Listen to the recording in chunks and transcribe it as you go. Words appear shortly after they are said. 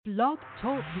Blog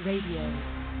Talk Radio.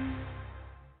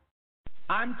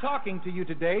 I'm talking to you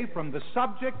today from the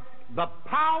subject, the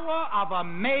power of a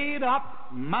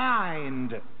made-up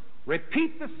mind.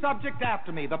 Repeat the subject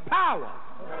after me. The power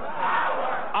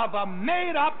of a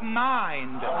made-up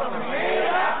mind.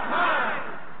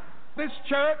 This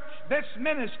church, this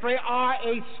ministry are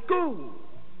a school.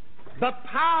 The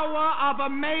power of a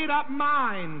made-up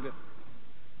mind.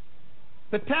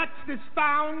 The text is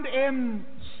found in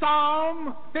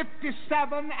Psalm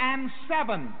 57 and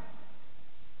 7.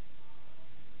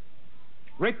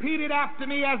 Repeat it after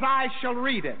me as I shall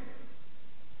read it.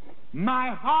 My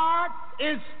heart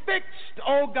is fixed,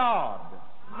 O God.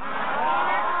 My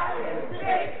heart is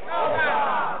fixed, O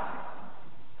God.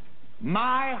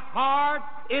 My heart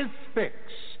is fixed.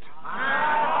 My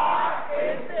heart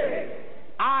is fixed.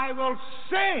 I will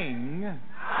sing.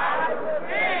 I will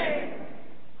sing.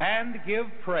 And give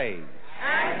praise.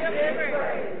 And give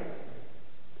praise.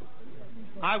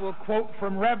 I will quote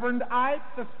from Reverend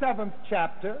Ike, the 7th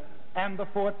chapter and the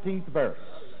 14th verse.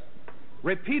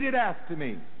 Repeat it after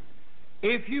me.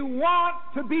 If you want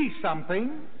to be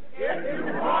something,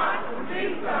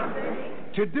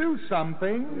 to do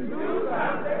something,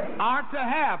 or to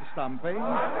have something,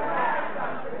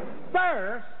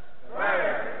 first,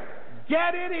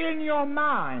 get it in your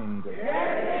mind.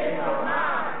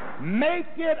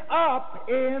 Make it up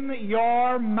in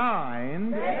your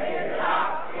mind.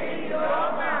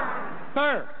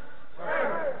 First.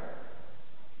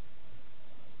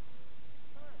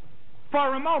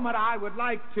 For a moment, I would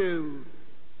like to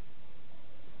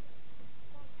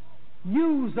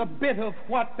use a bit of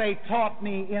what they taught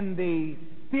me in the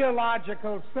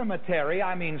theological seminary,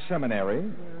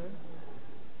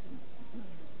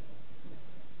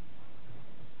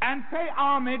 and pay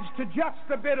homage to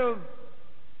just a bit of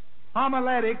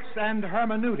homiletics and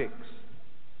hermeneutics.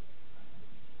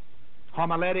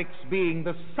 Homiletics being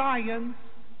the science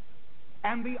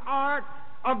and the art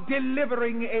of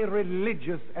delivering a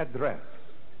religious address.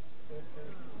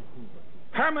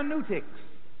 Hermeneutics,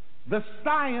 the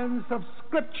science of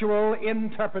scriptural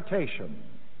interpretation.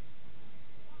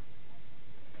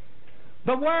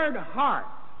 The word heart,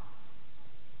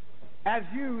 as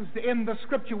used in the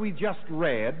scripture we just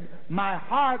read, my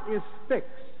heart is fixed,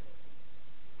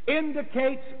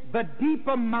 indicates the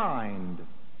deeper mind,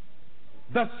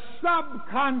 the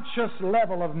subconscious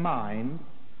level of mind,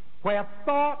 where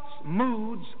thoughts,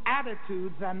 moods,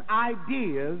 attitudes, and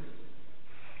ideas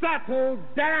settle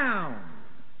down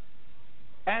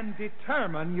and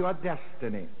determine your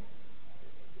destiny.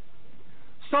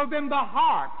 So then the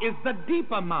heart is the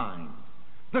deeper mind,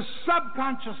 the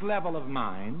subconscious level of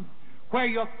mind, where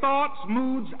your thoughts,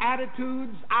 moods,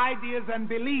 attitudes, ideas, and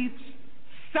beliefs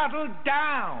settle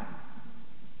down,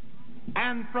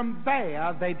 and from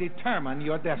there they determine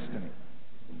your destiny.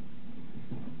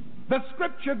 The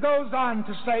scripture goes on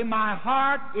to say, my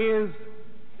heart is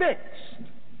fixed.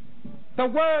 The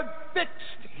word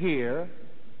fixed here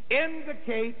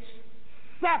indicates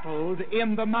settled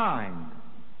in the mind.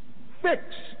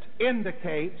 Fixed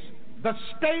indicates the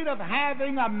state of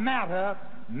having a matter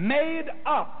made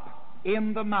up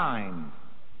in the mind.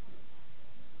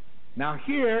 Now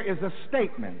here is a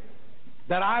statement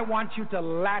that I want you to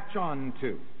latch on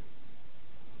to,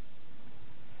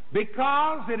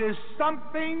 because it is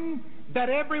something that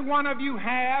every one of you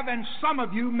have, and some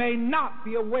of you may not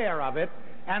be aware of it,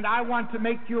 and I want to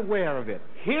make you aware of it.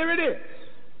 Here it is.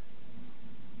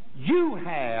 You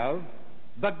have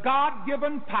the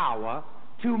God-given power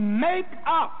to make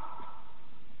up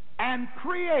and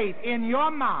create in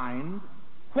your mind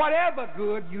whatever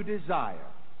good you desire.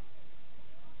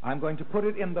 I'm going to put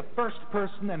it in the first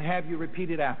person and have you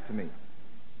repeat it after me.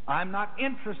 I'm not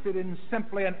interested in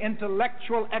simply an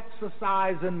intellectual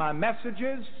exercise in my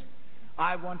messages.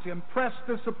 I want to impress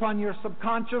this upon your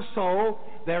subconscious soul.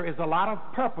 There is a lot of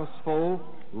purposeful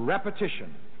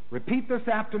repetition. Repeat this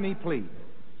after me, please.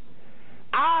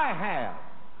 I have.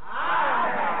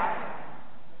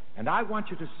 And I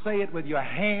want you to say it with your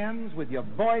hands, with your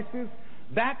voices.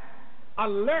 That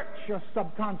alerts your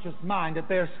subconscious mind that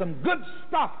there's some good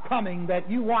stuff coming that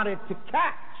you want it to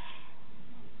catch.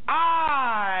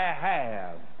 I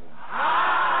have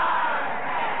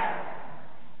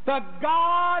the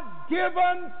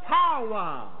God-given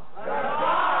power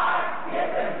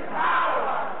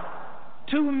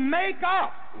to make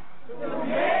up,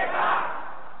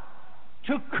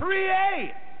 to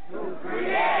create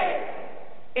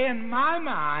in my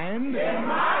mind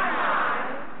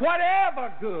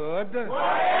whatever good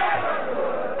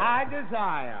I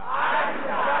desire.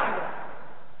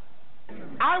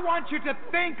 I want you to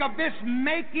think of this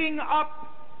making up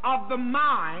of the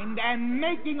mind and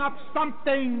making up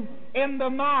something in the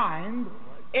mind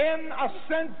in a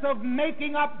sense of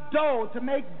making up dough to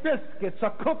make biscuits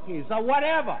or cookies or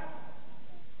whatever.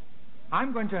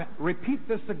 I'm going to repeat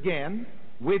this again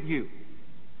with you.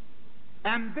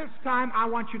 And this time I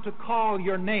want you to call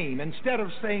your name. Instead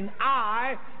of saying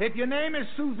I, if your name is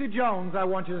Susie Jones, I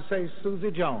want you to say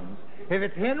Susie Jones. If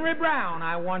it's Henry Brown,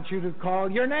 I want you to call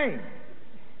your name.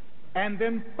 And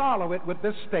then follow it with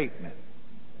this statement.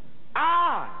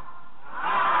 I.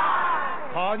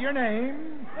 Call your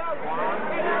name.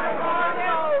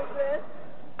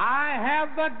 I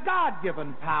have the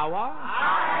God-given power.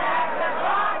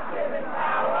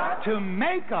 To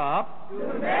make up,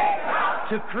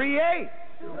 to create,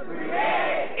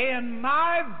 in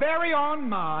my very own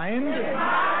mind,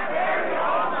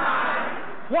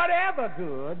 whatever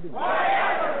good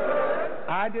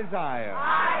I desire.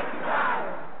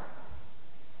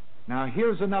 Now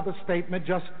here's another statement,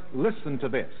 just listen to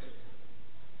this.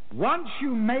 Once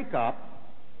you make up,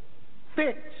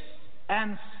 fix,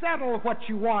 and settle what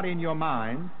you want in your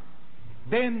mind,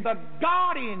 then the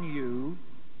God in you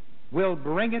will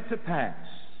bring it to pass.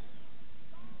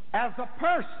 As a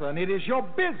person, it is your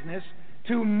business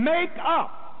to make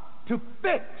up, to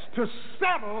fix, to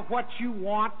settle what you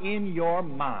want in your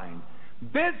mind.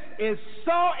 This is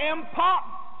so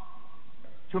important.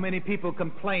 Too many people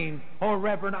complain, "Oh,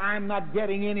 Reverend, I'm not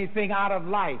getting anything out of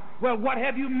life." Well, what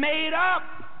have you made up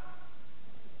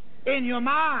in your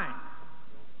mind?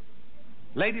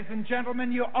 Ladies and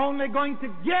gentlemen, you're only going to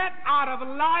get out of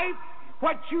life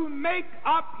what you make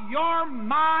up your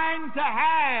mind to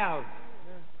have.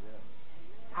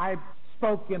 I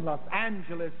spoke in Los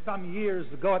Angeles some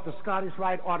years ago at the Scottish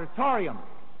Rite Auditorium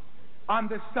on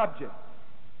this subject.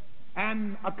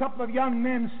 And a couple of young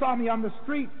men saw me on the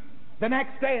street the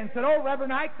next day and said, "Oh,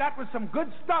 Reverend Ike, that was some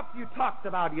good stuff you talked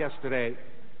about yesterday.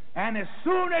 And as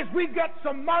soon as we get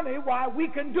some money, why, we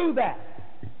can do that."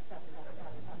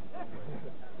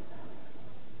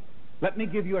 Let me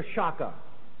give you a shocker.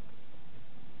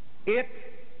 It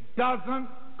doesn't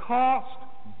cost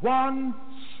 1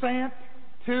 cent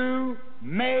to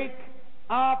make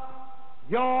up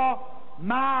your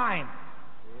mind.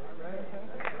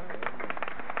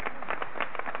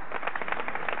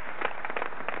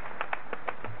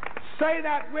 Say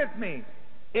that with me.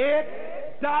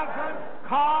 It doesn't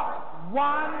cost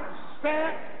 1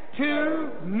 cent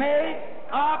to make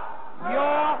up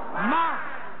your mind.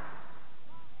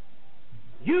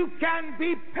 You can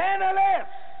be penniless,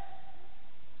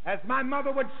 as my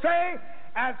mother would say,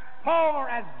 as poor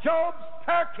as Job's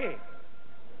turkey.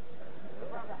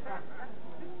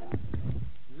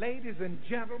 Ladies and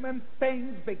gentlemen,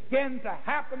 things begin to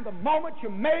happen the moment you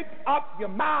make up your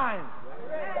mind.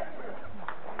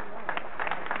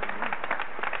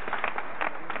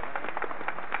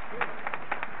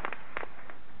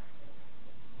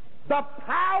 The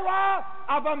power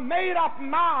of a made-up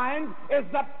mind is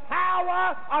the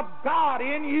power of God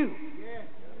in you.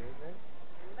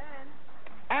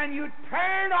 And you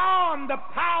turn on the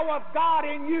power of God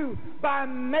in you by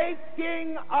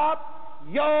making up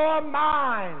your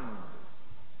mind.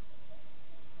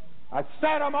 I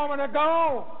said a moment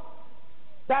ago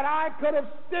that I could have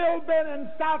still been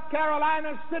in South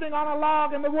Carolina sitting on a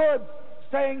log in the woods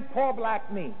saying, "Poor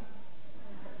black me."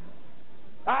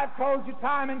 I've told you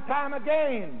time and time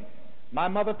again, my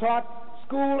mother taught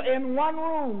school in one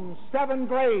room, 7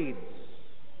 grades.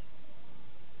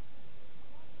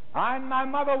 And my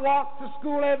mother walked to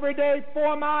school every day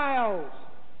 4 miles,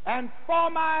 and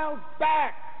 4 miles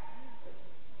back.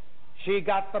 She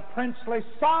got the princely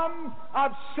sum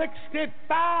of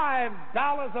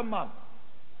 $65 a month.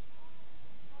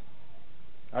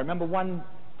 I remember one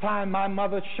time my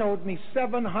mother showed me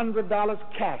 $700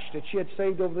 cash that she had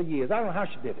saved over the years. I don't know how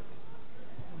she did it.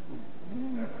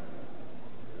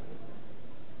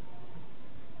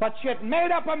 But she had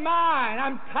made up her mind.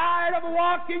 I'm tired of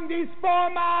walking these 4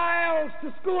 miles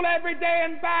to school every day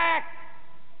and back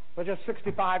for just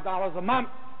 $65 a month.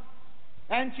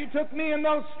 And she took me and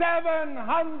those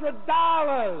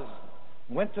 $700,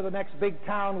 went to the next big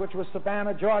town, which was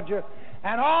Savannah, Georgia,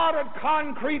 and ordered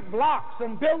concrete blocks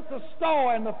and built a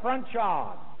store in the front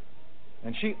yard.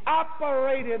 And she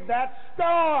operated that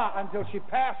store until she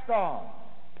passed on.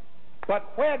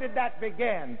 But where did that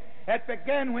begin? It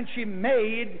began when she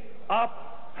made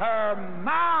up her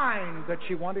mind that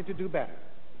she wanted to do better.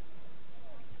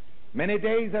 Many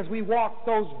days as we walked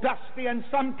those dusty and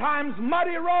sometimes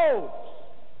muddy roads,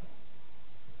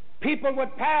 people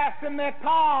would pass in their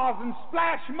cars and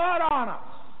splash mud on us.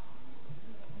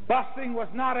 Busing was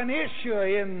not an issue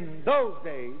in those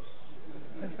days.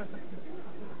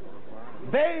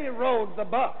 They rode the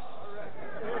bus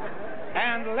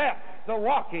and left the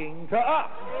walking to us.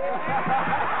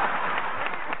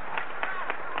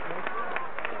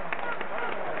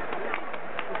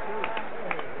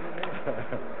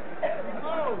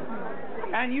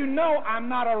 And you know I'm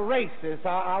not a racist.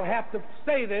 I'll have to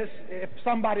say this if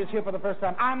somebody's here for the first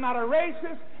time. I'm not a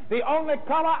racist. The only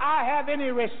color I have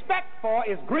any respect for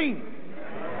is green.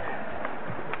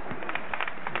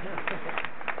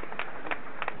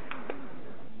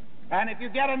 And if you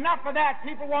get enough of that,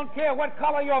 people won't care what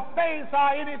color your face or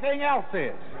anything else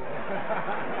is.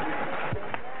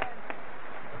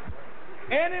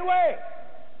 Anyway,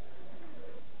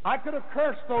 I could have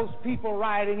cursed those people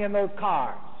riding in those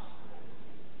cars.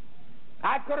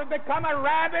 I could have become a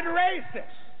rabid racist.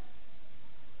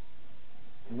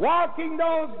 Walking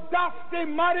those dusty,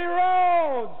 muddy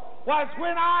roads was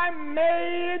when I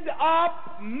made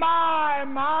up my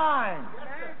mind.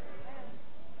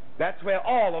 That's where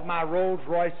all of my Rolls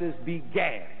Royces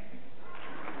began.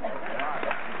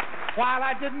 While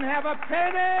I didn't have a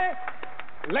penny,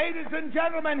 ladies and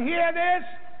gentlemen, hear this,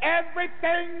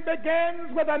 everything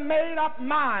begins with a made-up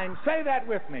mind. Say that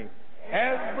with me.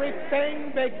 Everything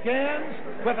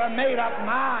begins with a made-up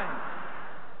mind.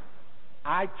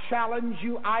 I challenge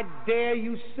you, I dare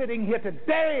you sitting here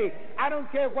today. I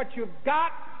don't care what you've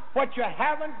got, what you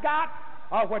haven't got,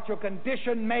 or what your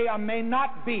condition may or may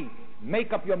not be.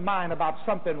 Make up your mind about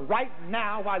something right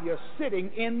now while you're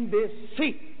sitting in this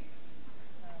seat.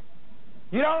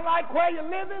 You don't like where you're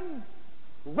living?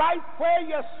 Right where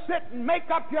you're sitting, make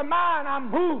up your mind, I'm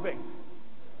moving.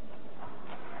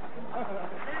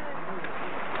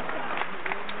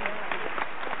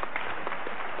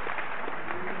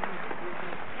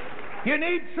 You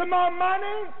need some more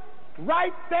money?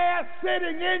 Right there,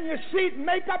 sitting in your seat,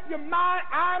 make up your mind,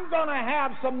 I'm going to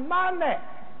have some money.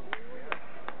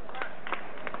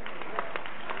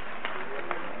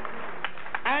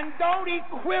 And don't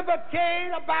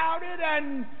equivocate about it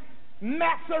and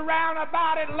mess around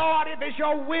about it. Lord, if it's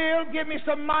your will, give me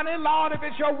some money. Lord, if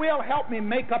it's your will, help me.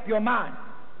 Make up your mind.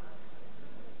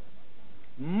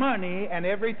 Money and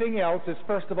everything else is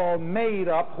first of all made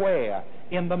up where?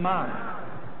 In the mind.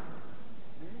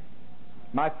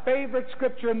 My favorite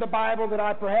scripture in the Bible that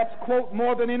I perhaps quote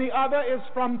more than any other is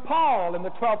from Paul in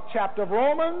the 12th chapter of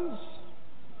Romans.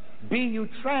 Be you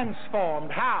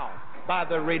transformed. How? By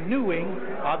the renewing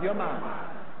of your mind.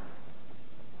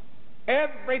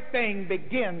 Everything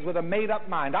begins with a made-up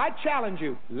mind. I challenge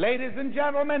you, ladies and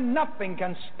gentlemen, nothing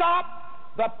can stop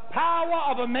the power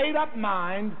of a made-up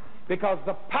mind, because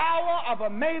the power of a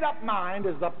made-up mind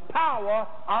is the power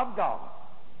of God.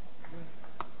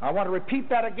 I want to repeat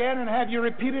that again and have you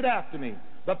repeat it after me.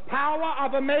 The power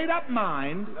of a made-up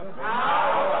mind,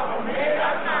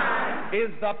 is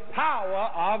the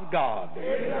power of God.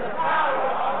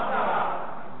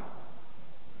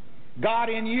 God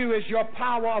in you is your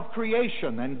power of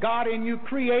creation, and God in you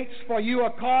creates for you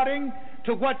according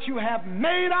to what you have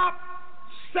made up,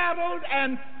 settled,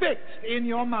 and fixed in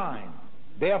your mind.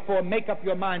 Therefore, make up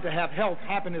your mind to have health,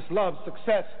 happiness, love,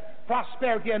 success,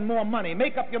 prosperity, and more money.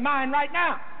 Make up your mind right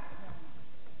now.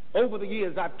 Over the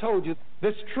years, I've told you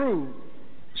this true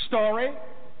story,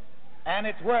 and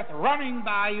it's worth running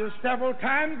by you several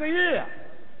times a year,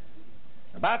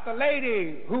 about the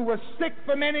lady who was sick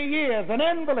for many years, an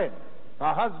invalid.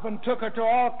 Her husband took her to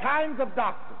all kinds of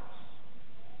doctors,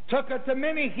 took her to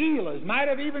many healers, might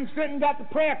have even sent and got the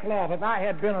prayer cloth if I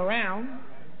had been around.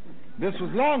 This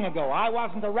was long ago. I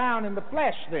wasn't around in the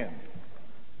flesh then.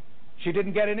 She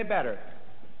didn't get any better.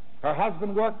 Her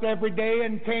husband worked every day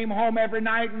and came home every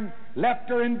night and left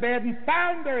her in bed and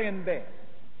found her in bed.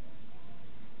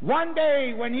 One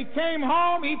day when he came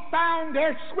home, he found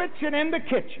her switching in the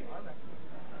kitchen.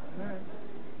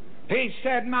 He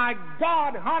said, "My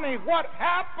God, honey, what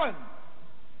happened?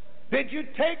 Did you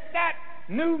take that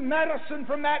new medicine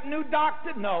from that new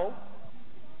doctor?" "No."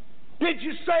 "Did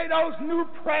you say those new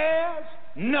prayers?"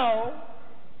 "No."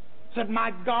 Said,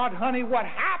 "My God, honey, what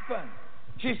happened?"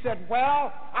 She said,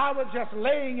 "Well, I was just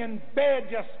laying in bed,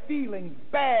 just feeling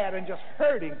bad and just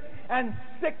hurting and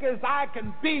sick as I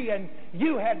can be, and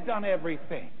you had done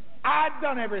everything. I'd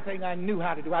done everything I knew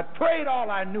how to do. I prayed all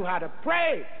I knew how to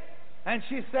pray." And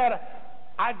she said,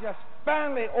 "I just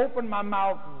finally opened my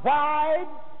mouth wide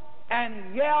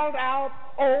and yelled out,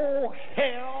 'Oh,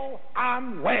 hell,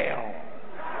 I'm well.'"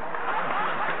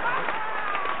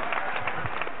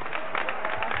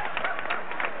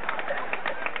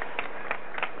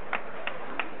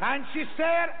 And she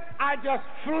said, "I just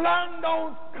flung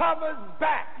those covers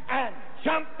back and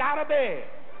jumped out of bed."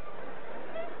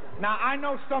 Now, I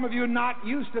know some of you are not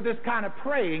used to this kind of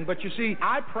praying, but you see,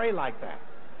 I pray like that.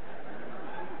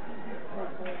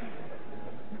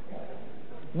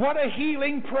 What a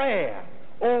healing prayer.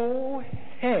 Oh,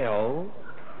 hell,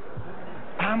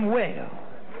 I'm well.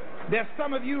 There's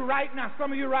some of you right now,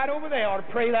 some of you right over there ought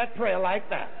to pray that prayer like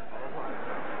that.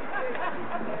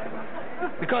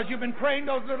 Because you've been praying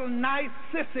those little nice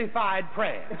sissified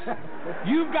prayers.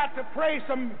 You've got to pray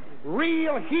some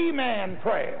real He-Man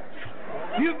prayers.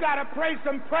 You've got to pray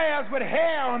some prayers with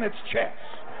hair on its chest.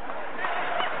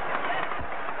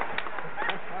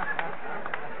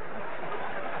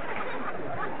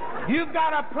 You've got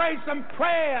to pray some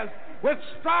prayers with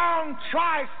strong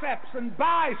triceps and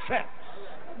biceps.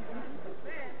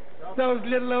 Those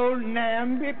little old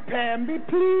namby-pamby,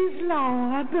 please,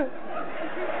 Lord,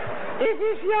 it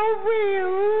is your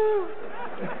will.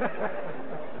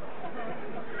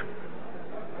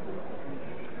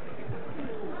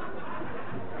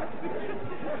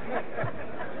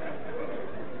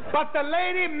 But the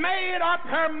lady made up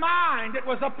her mind. It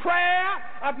was a prayer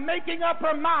of making up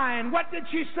her mind. What did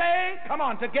she say? Come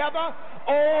on, together.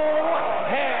 Oh,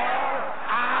 hell,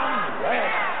 I'm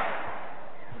well.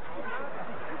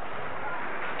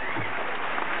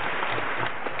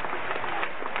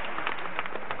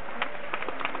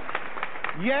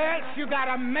 Yes, you got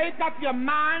to make up your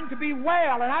mind to be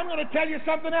well. And I'm going to tell you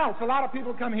something else. A lot of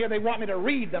people come here, they want me to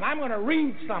read them. I'm going to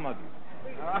read some of you.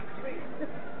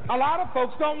 A lot of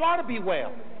folks don't want to be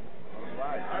well.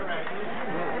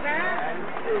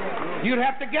 You'd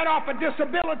have to get off a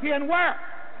disability and work.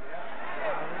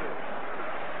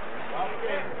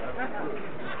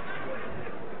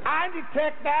 I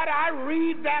detect that. I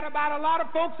read that about a lot of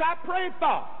folks I pray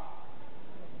for.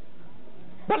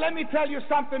 But let me tell you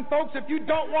something, folks. If you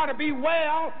don't want to be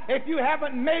well, if you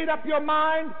haven't made up your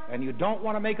mind, and you don't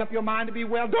want to make up your mind to be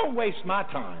well, don't waste my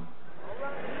time.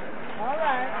 All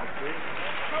right.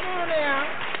 Come on now.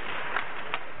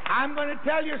 I'm going to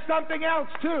tell you something else,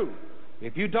 too.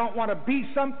 If you don't want to be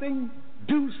something,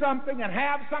 do something, and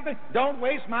have something, don't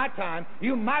waste my time.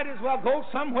 You might as well go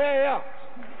somewhere else.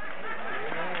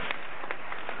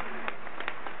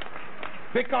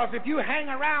 Because if you hang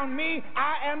around me,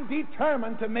 I am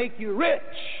determined to make you rich.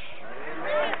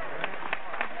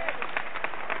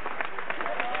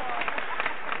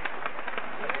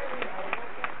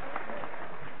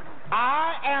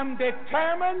 I am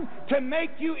determined to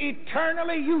make you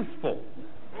eternally youthful.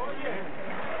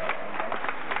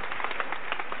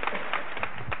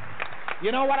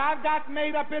 You know what I've got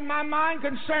made up in my mind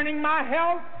concerning my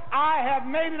health? I have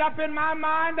made it up in my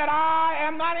mind that I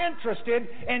am not interested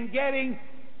in getting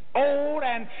old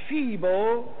and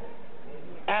feeble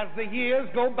as the years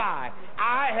go by.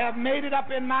 I have made it up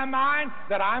in my mind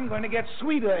that I'm going to get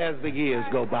sweeter as the years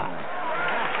go by.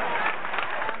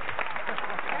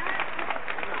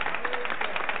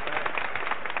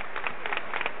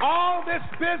 All this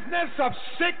business of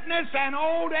sickness and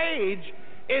old age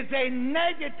is a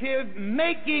negative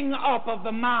making up of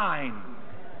the mind.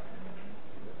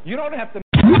 You don't have to.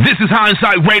 This is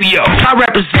Hindsight Radio. I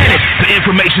represent it. The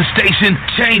information station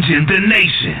changing the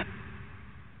nation.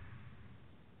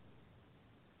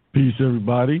 Peace,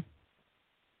 everybody.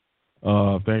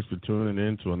 Thanks for tuning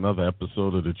in to another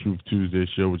episode of the Truth Tuesday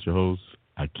show with your host,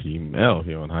 AKIEM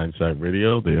here on Hindsight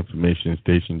Radio, the information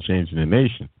station changing the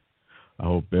nation. I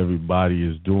hope everybody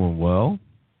is doing well.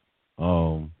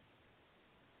 I'm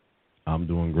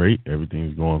doing great.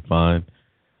 Everything's going fine.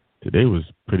 Today was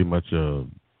pretty much a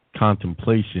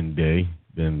contemplation day.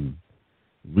 Been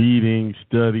reading,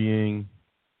 studying,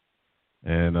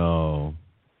 and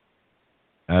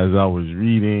as I was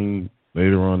reading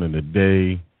later on in the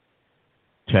day,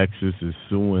 Texas is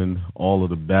suing all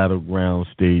of the battleground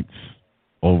states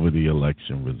over the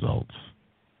election results.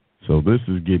 So this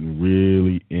is getting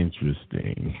really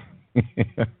interesting.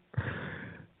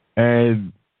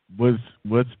 And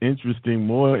what's interesting,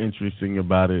 more interesting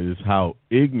about it is how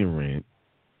ignorant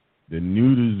the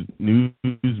news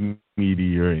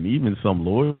media and even some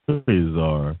lawyers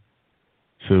are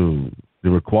to the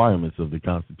requirements of the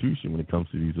Constitution when it comes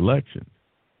to these elections.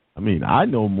 I mean, I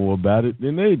know more about it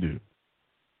than they do.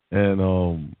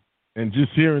 And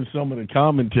just hearing some of the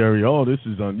commentary, oh, this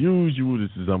is unusual,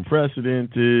 this is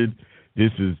unprecedented,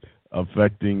 this is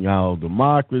affecting our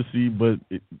democracy, but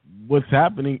what's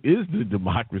happening is the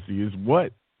democracy, is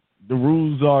what the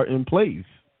rules are in place.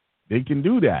 They can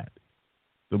do that.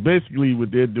 So basically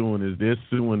what they're doing is they're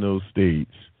suing those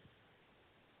states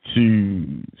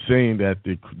to saying that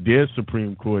their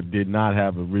Supreme Court did not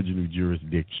have original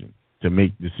jurisdiction to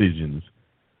make decisions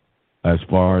as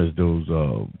far as those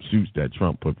suits that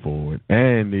Trump put forward.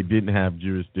 And they didn't have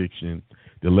jurisdiction,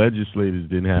 the legislators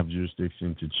didn't have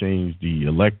jurisdiction to change the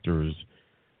electors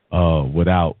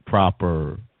without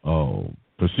proper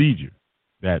procedure.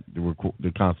 that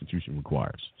the Constitution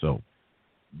requires. So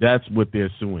that's what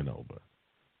they're suing over.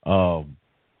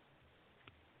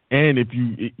 And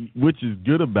which is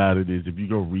good about it is if you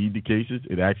go read the cases,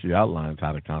 it actually outlines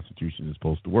how the Constitution is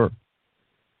supposed to work,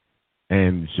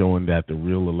 and showing that the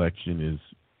real election is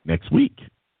next week,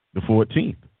 the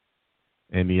 14th,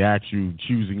 and the actual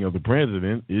choosing of the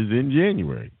president is in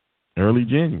January, early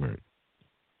January.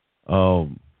 Let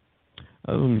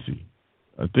me see.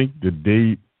 I think the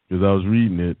date, because I was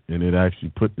reading it, and it actually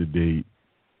put the date,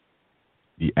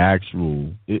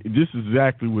 this is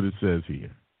exactly what it says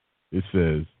here. It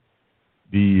says,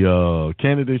 the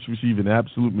candidates receive an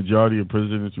absolute majority of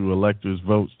presidential electors'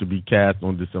 votes to be cast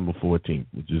on December 14th,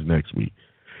 which is next week.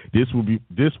 This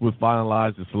will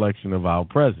finalize the selection of our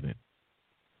president.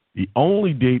 The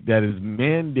only date that is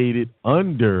mandated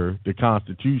under the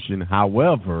Constitution,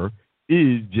 however,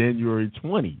 is January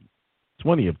 20th,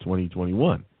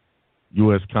 2021,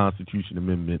 U.S. Constitution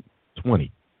Amendment 20.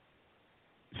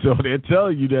 So they're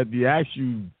telling you that the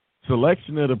actual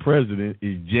selection of the president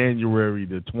is January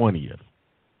the 20th.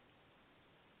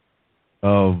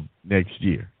 Of next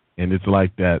year, and it's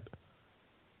like that.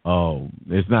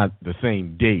 It's not the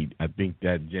same date. I think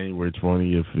that January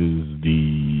 20th is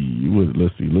the.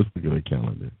 Let's see. Let's look at the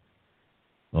calendar.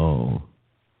 Well,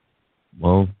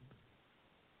 let's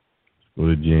go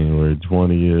to January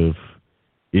 20th.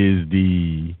 Is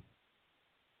the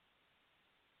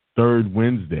third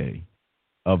Wednesday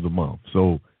of the month.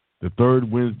 So the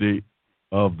third Wednesday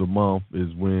of the month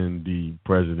is when the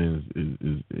president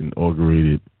is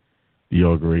inaugurated. The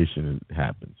inauguration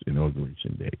happens,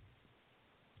 inauguration day.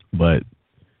 But,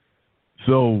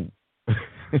 so,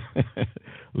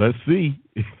 let's see.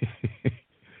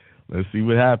 Let's see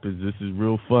what happens. This is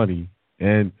real funny.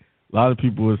 And a lot of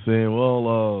people are saying,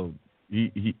 well,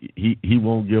 he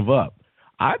won't give up.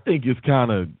 I think it's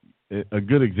kind of a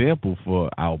good example for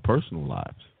our personal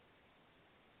lives.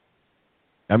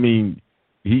 I mean,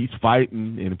 he's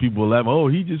fighting, and people are laughing, oh,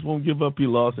 he just won't give up, he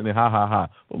lost, and then ha, ha, ha.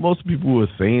 But most people who are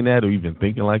saying that or even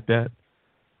thinking like that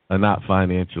are not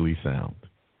financially sound.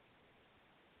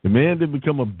 The man didn't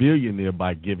become a billionaire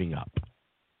by giving up.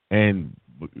 And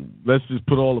let's just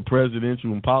put all the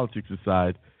presidential and politics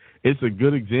aside. It's a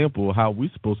good example of how we're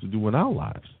supposed to do in our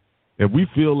lives. If we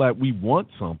feel like we want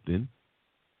something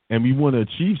and we want to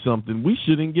achieve something, we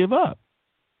shouldn't give up,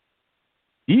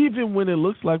 even when it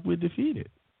looks like we're defeated.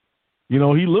 You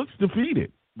know, he looks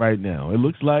defeated right now. It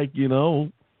looks like, you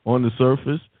know, on the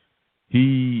surface,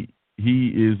 he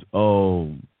is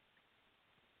lost.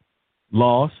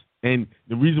 And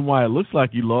the reason why it looks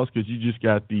like he lost, because you just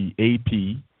got the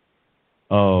AP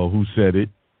who said it,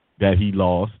 that he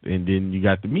lost, and then you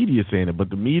got the media saying it. But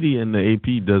the media and the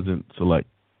AP doesn't select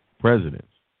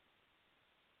presidents.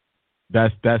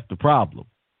 That's the problem.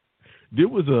 There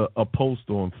was a post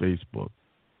on Facebook.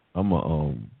 I'm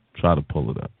going to try to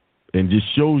pull it up. And just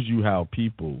shows you how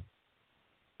people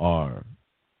are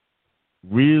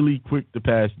really quick to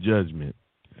pass judgment.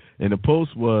 And the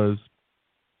post was,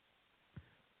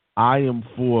 I am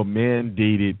for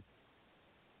mandated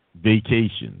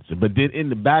vacations. But then in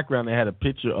the background, they had a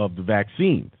picture of the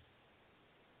vaccines.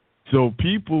 So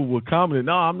people were commenting,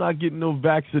 no, I'm not getting no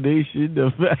vaccination.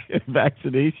 The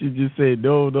vaccination just said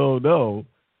no, no, no.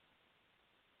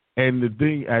 And the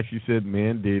thing actually said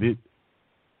mandated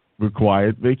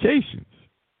required vacations.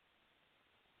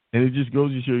 And it just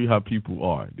goes to show you how people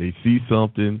are. They see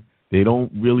something, they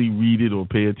don't really read it or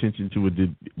pay attention to it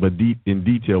in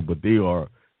detail, but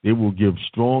they will give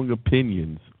strong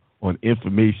opinions on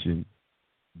information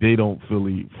they don't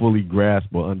fully grasp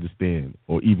or understand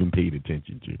or even paid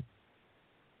attention to.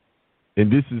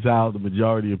 And this is how the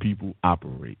majority of people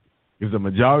operate. Because the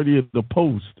majority of the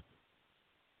post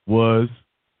was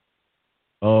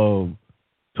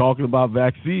talking about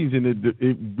vaccines, and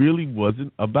it really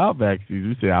wasn't about vaccines.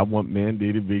 We say, I want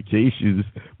mandated vacations,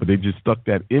 but they just stuck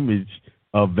that image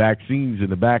of vaccines in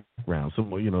the background.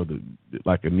 Somewhere, you know,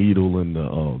 like a needle in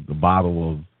the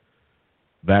bottle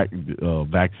of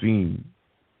vaccine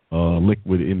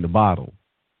liquid in the bottle.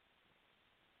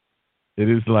 It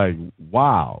is like,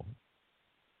 wow.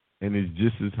 And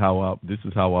this is how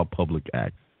our public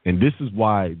acts. And this is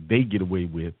why they get away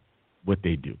with what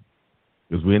they do.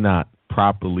 Because we're not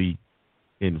properly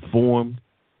informed,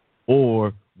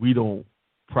 or we don't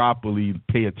properly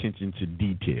pay attention to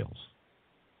details.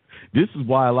 This is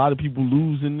why a lot of people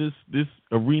lose in this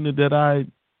arena that I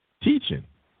teach in,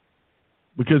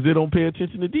 because they don't pay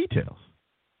attention to details.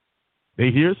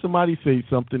 They hear somebody say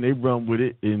something, they run with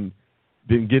it, and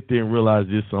then get there and realize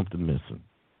there's something missing.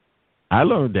 I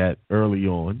learned that early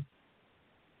on,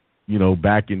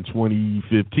 back in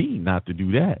 2015, not to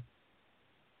do that.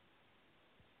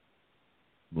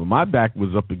 when my back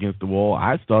was up against the wall,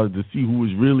 I started to see who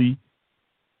was really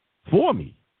for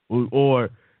me. Or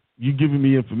you giving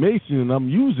me information and I'm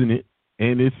using it,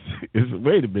 and it's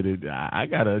wait a minute, I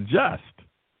got to adjust.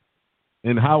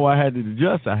 And how I had to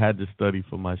adjust, I had to study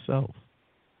for myself.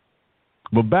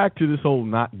 But back to this whole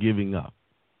not giving up.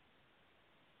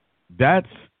 That's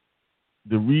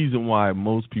the reason why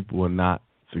most people are not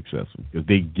successful, because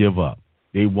they give up.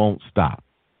 They won't stop.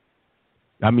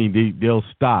 I mean, they'll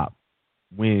stop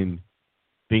when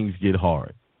things get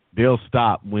hard. They'll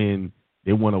stop when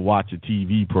they want to watch a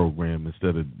TV program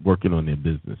instead of working on their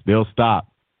business. They'll stop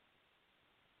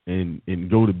and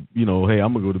go to, hey,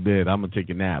 I'm going to go to bed. I'm going to take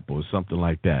a nap or something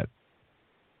like that.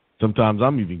 Sometimes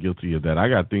I'm even guilty of that. I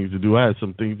got things to do. I had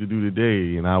some things to do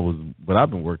today, but I've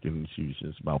been working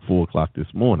since about 4 o'clock this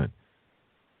morning.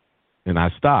 And I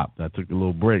stopped. I took a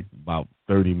little break, about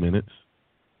 30 minutes.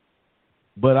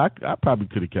 But I probably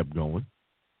could have kept going.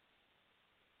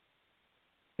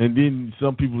 And then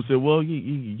some people say, well,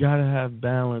 you got to have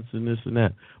balance and this and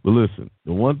that. But listen,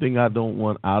 the one thing I don't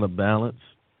want out of balance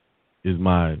is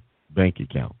my bank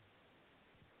account.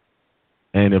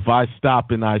 And if I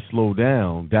stop and I slow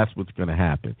down, that's what's going to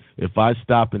happen. If I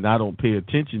stop and I don't pay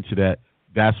attention to that,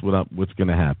 that's what's going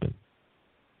to happen.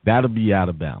 That'll be out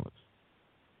of balance.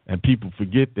 And people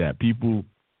forget that. People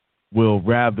will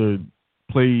rather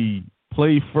play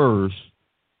first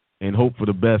and hope for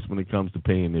the best when it comes to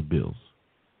paying their bills.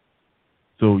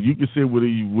 So you can say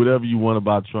whatever you want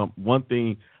about Trump. One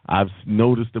thing I've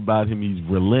noticed about him, he's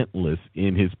relentless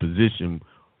in his position.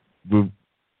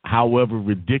 However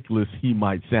ridiculous he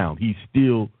might sound, he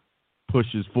still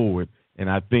pushes forward. And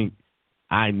I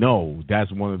know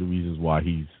that's one of the reasons why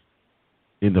he's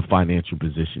in the financial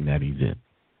position that he's in.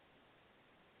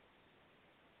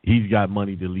 He's got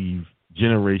money to leave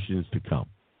generations to come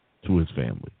to his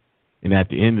family. And at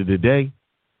the end of the day,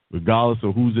 regardless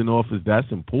of who's in office,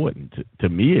 that's important. To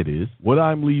me, it is. What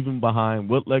I'm leaving behind,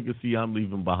 what legacy I'm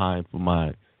leaving behind for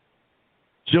my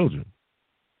children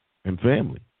and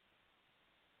family.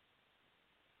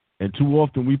 And too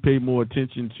often we pay more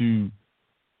attention to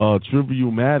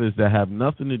trivial matters that have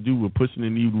nothing to do with pushing the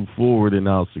needle forward in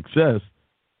our success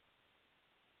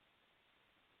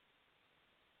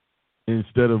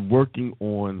instead of working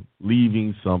on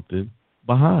leaving something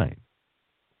behind.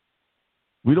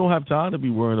 We don't have time to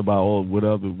be worrying about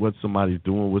what somebody's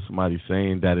doing, what somebody's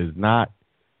saying that is not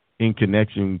in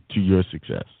connection to your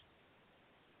success.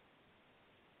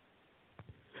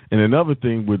 And another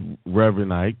thing with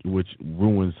Reverend Ike, which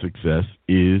ruins success,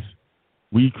 is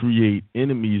we create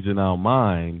enemies in our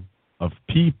mind of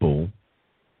people,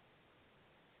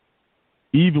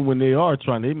 even when they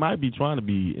might be trying to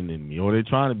be an enemy or they're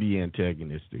trying to be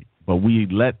antagonistic, but we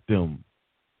let them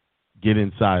get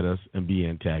inside us and be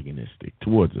antagonistic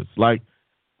towards us. Like,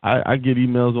 I get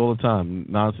emails all the time,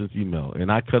 nonsense email,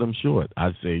 and I cut them short.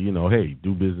 I say, hey,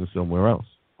 do business somewhere else.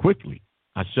 Quickly.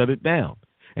 I shut it down.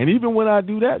 And even when I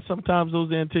do that, sometimes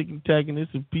those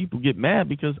antagonistic people get mad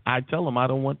because I tell them I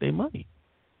don't want their money.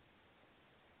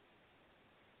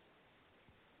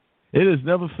 It has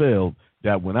never failed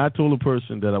that when I told a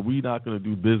person that we're not going to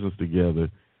do business together,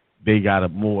 they got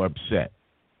more upset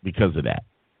because of that.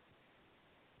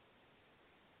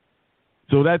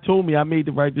 So that told me I made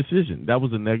the right decision. That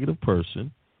was a negative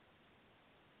person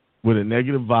with a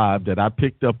negative vibe that I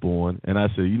picked up on, and I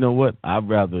said, you know what? I'd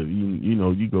rather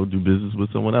you go do business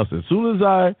with someone else. As soon as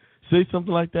I say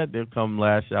something like that, they'll come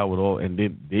lash out with all, and they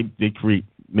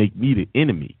make me the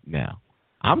enemy now.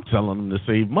 I'm telling them to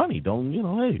save money. Don't,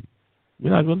 hey,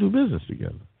 we're not going to do business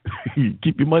together.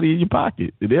 Keep your money in your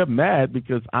pocket. They're mad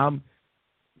because I'm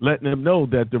letting them know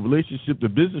that the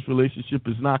business relationship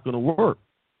is not going to work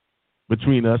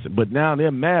between us. But now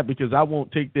they're mad because I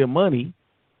won't take their money,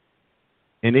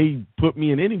 and they put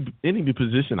me in enemy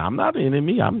position. I'm not an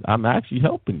enemy. I'm actually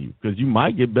helping you because you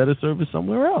might get better service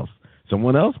somewhere else.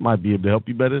 Someone else might be able to help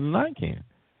you better than I can.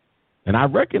 And I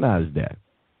recognize that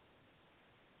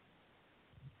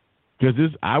because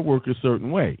I work a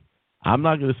certain way. I'm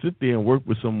not going to sit there and work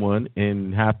with someone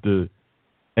and have to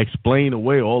explain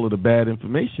away all of the bad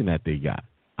information that they got.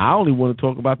 I only want to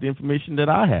talk about the information that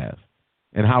I have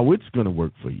and how it's going to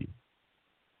work for you.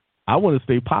 I want to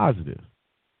stay positive.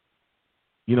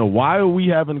 Why are we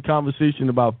having a conversation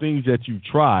about things that you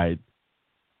tried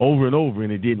over and over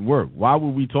and it didn't work? Why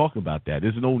would we talk about that?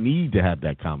 There's no need to have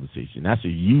that conversation. That's a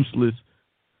useless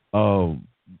use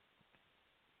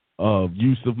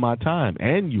of my time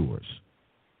and yours.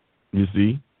 You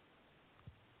see?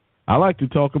 I like to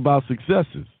talk about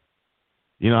successes.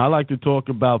 I like to talk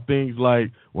about things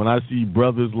like when I see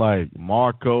brothers like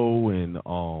Marco and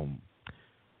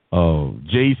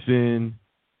Jason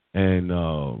and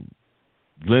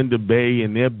Glenda Bay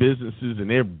and their businesses, and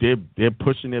they're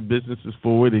pushing their businesses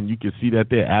forward, and you can see that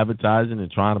they're advertising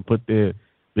and trying to put their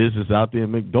business out there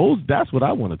and make those. That's what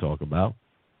I want to talk about.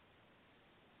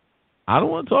 I don't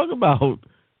want to talk about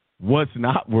what's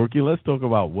not working. Let's talk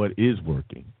about what is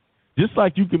working. Just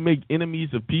like you can make enemies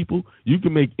of people, you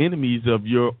can make enemies of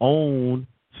your own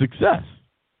success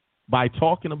by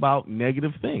talking about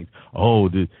negative things. Oh,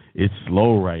 it's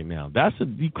slow right now.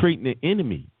 You creating an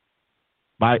enemy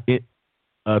by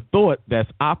a thought that's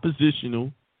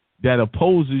oppositional, that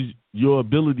opposes your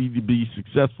ability to be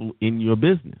successful in your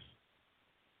business.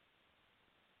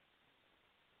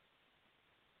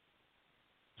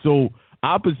 So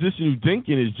oppositional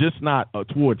thinking is just not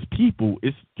towards people.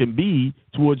 It can be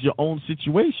towards your own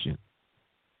situation.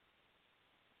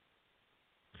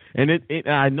 And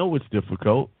I know it's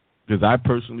difficult because I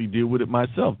personally deal with it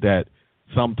myself, that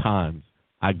sometimes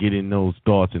I get in those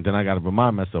thoughts and then I got to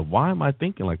remind myself, why am I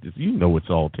thinking like this? You know it's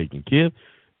all taken care of.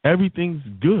 Everything's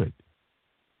good.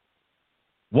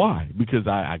 Why? Because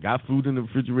I got food in the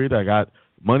refrigerator. I got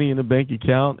money in the bank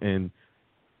account and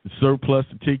surplus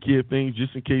to take care of things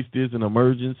just in case there's an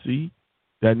emergency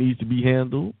that needs to be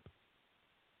handled.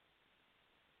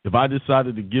 If I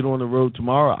decided to get on the road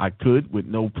tomorrow, I could with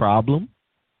no problem.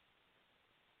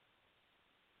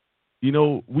 You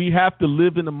know, we have to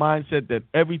live in the mindset that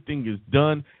everything is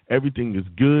done, everything is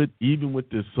good, even with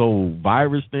this whole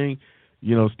virus thing.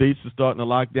 You know, states are starting to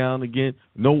lock down again.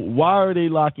 No, why are they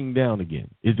locking down again?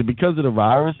 Is it because of the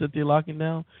virus that they're locking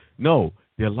down? No,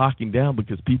 they're locking down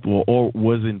because people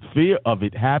was in fear of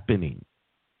it happening.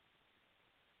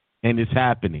 And it's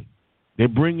happening. They're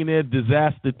bringing their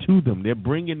disaster to them. They're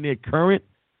bringing their current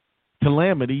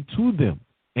calamity to them.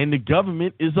 And the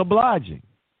government is obliging.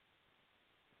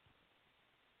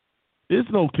 There's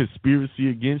no conspiracy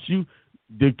against you.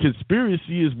 The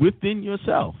conspiracy is within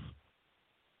yourself.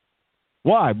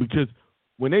 Why? Because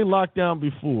when they locked down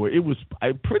before,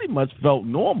 I pretty much felt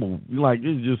normal. Like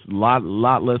it was just a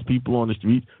lot less people on the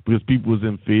streets because people was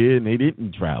in fear and they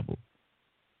didn't travel.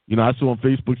 You know, I saw on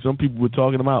Facebook some people were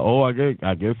talking about,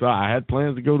 I guess I had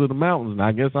plans to go to the mountains and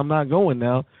I guess I'm not going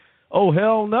now. Oh,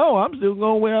 hell no, I'm still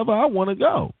going wherever I want to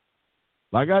go,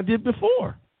 like I did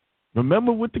before.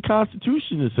 Remember what the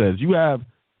Constitution says. You have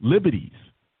liberties.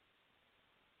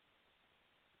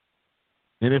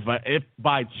 And if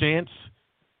by chance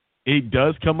it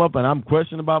does come up and I'm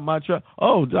questioning about my trip,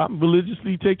 I'm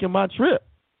religiously taking my trip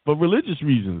for religious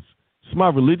reasons. It's my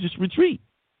religious retreat.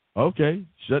 Okay,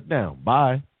 shut down.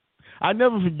 Bye. I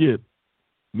never forget,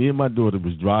 me and my daughter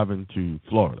was driving to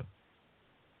Florida.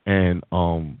 And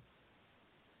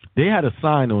they had a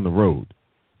sign on the road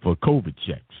for COVID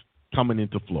checks coming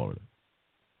into Florida.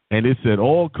 And it said,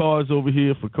 all cars over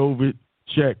here for COVID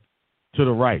check to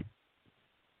the right.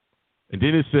 And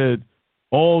then it said,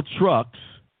 all trucks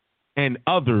and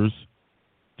others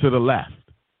to the left.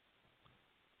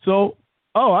 So,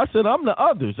 I said, I'm the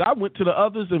others. I went to the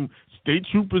others and state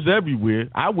troopers everywhere.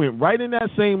 I went right in that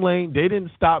same lane. They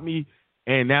didn't stop me,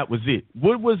 and that was it.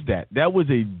 What was that? That was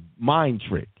a mind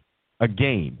trick, a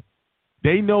game.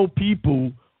 They know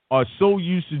people are so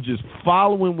used to just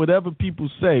following whatever people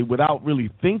say without really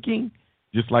thinking,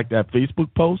 just like that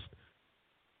Facebook post.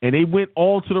 And they went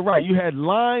all to the right. You had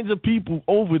lines of people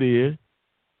over there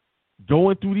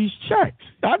going through these checks.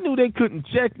 I knew they couldn't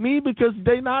check me because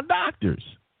they're not doctors.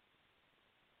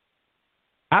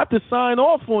 I have to sign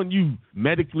off on you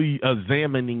medically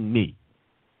examining me.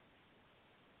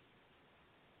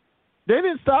 They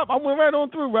didn't stop. I went right on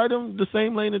through, right on the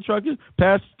same lane the truck is.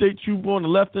 Past the state trooper on the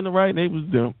left and the right, and they was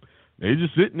them. They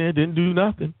just sitting there, didn't do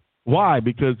nothing. Why?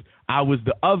 Because I was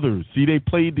the others. See, they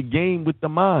played the game with the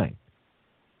mind.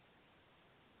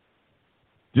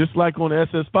 Just like on the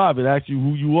SS5, it asks you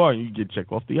who you are, and you get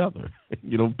checked off the other.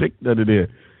 You don't pick none of their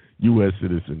U.S.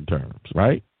 citizen terms,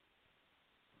 right?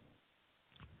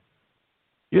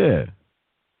 Yeah.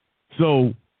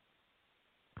 So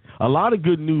a lot of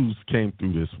good news came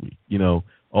through this week. You know,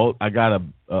 I got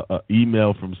a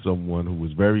email from someone who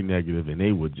was very negative, and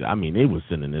they were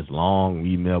sending this long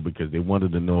email because they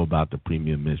wanted to know about the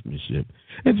premium membership.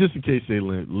 And just in case they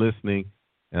were listening,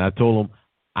 and I told them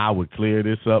I would clear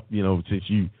this up, you know, since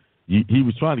he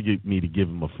was trying to get me to give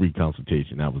him a free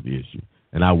consultation. That was the issue,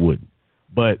 and I wouldn't.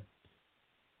 But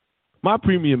my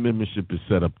premium membership is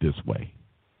set up this way.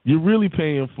 You're really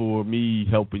paying for me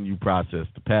helping you process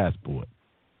the passport,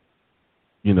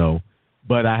 you know,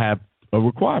 but I have a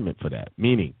requirement for that,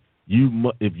 meaning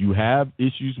if you have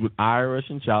issues with IRS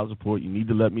and child support, you need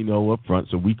to let me know up front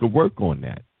so we can work on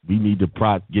that. We need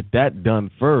to get that done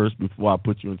first before I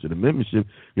put you into the membership,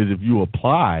 because if you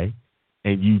apply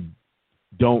and you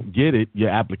don't get it, your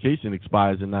application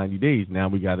expires in 90 days. Now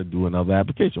we got to do another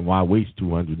application. Why waste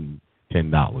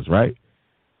 $210, right?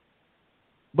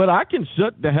 But I can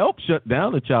help shut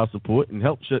down the child support and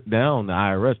help shut down the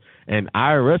IRS. And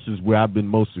IRS is where I've been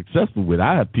most successful with.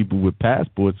 I have people with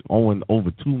passports owing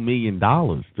over $2 million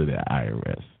to the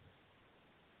IRS.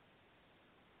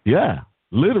 Yeah,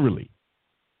 literally.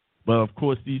 But, of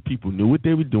course, these people knew what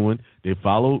they were doing. They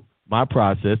followed my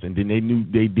process, and then they knew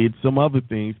they did some other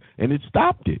things, and it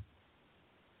stopped it.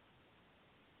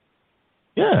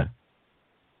 Yeah.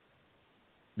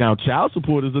 Now, child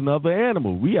support is another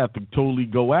animal. We have to totally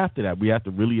go after that. We have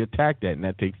to really attack that, and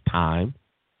that takes time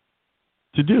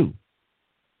to do.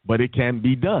 But it can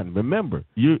be done. Remember,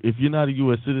 if you're not a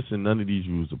U.S. citizen, none of these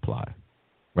rules apply,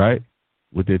 right?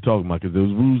 What they're talking about, because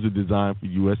those rules are designed for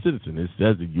U.S. citizens. It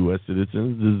says that U.S.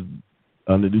 citizens is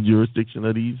under the jurisdiction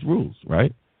of these rules,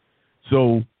 right?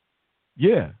 So,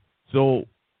 yeah. So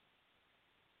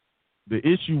the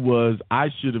issue was I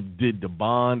should have did the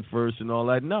bond first and all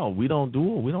that. No, we don't do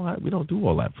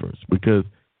all that first, because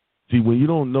see, when you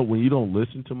don't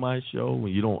listen to my show,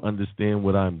 when you don't understand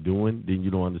what I'm doing, then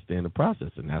you don't understand the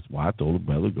process, and that's why I told the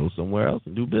brother go somewhere else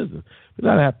and do business. Because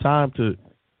I don't have time to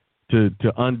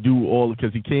undo all,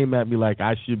 because he came at me like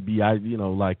I should be,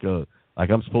 like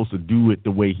I'm supposed to do it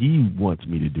the way he wants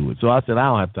me to do it. So I said I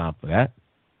don't have time for that,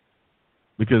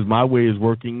 because my way is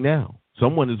working now.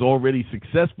 Someone has already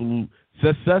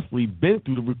successfully been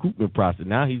through the recruitment process.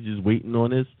 Now he's just waiting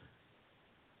on his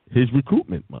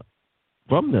recruitment money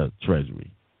from the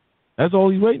Treasury. That's all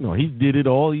he's waiting on. He did it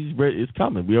all. It's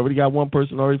coming. We already got one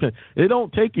person already finished. It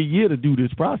don't take a year to do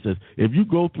this process. If you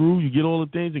go through, you get all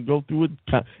the things and go through it,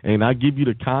 and I give you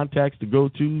the contacts to go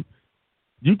to,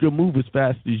 you can move as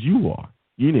fast as you are.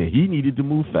 He needed to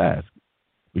move fast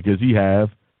because he have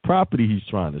property he's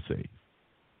trying to save.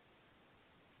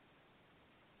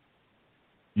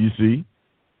 You see?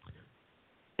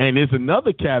 And there's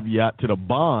another caveat to the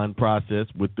bond process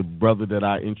with the brother that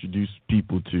I introduced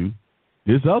people to.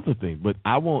 There's other things, but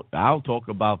I'll talk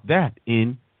about that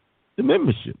in the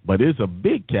membership. But there's a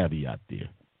big caveat there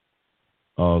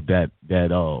that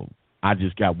I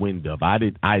just got wind of. I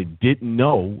didn't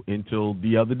know until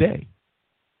the other day.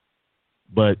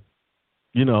 But,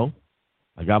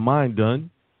 I got mine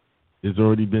done. It's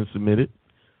already been submitted.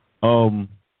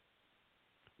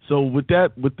 So with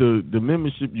the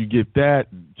membership, you get that.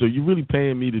 So you're really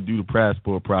paying me to do the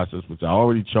passport process, which I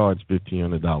already charged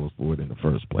 $1,500 for it in the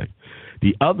first place.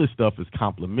 The other stuff is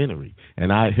complimentary,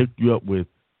 and I hooked you up with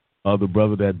the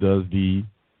brother that does the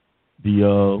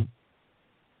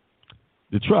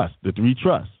trust, the 3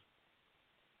 trusts.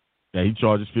 Yeah, he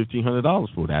charges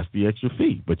 $1,500 for it. That's the extra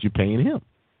fee, but you're paying him.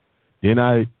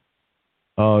 Then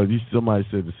somebody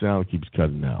said the sound keeps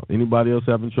cutting out. Anybody else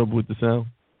having trouble with the sound?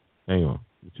 Hang on.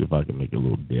 Let's see if I can make it a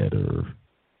little better.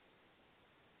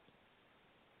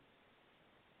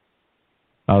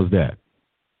 How's that?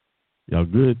 Y'all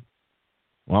good?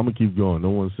 Well, I'm going to keep going. No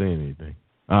one's saying anything.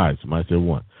 All right, somebody said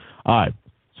 1. All right,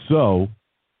 so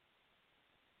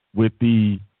with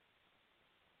the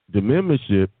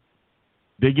membership,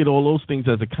 they get all those things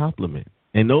as a compliment.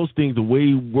 And those things are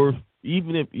way worth,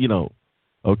 even if,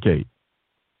 okay,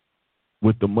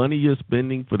 with the money you're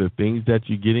spending for the things that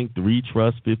you're getting, 3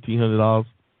 trusts, $1,500,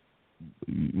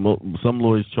 some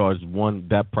lawyers charge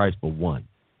that price for 1,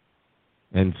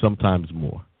 and sometimes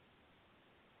more.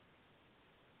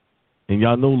 And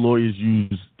y'all know lawyers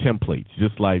use templates,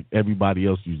 just like everybody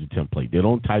else uses a template. They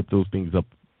don't type those things up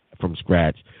from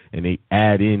scratch, and they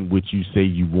add in what you say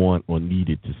you want or need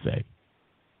it to say,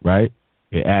 right?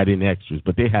 They add in extras,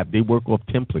 but they work off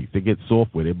templates. They get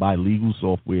software. They buy legal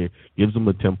software, gives them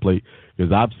a template.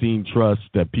 Because I've seen trusts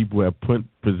that people have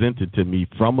presented to me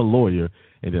from a lawyer,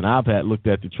 and then I've looked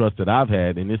at the trust that I've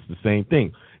had, and it's the same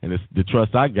thing. And the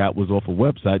trust I got was off a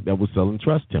website that was selling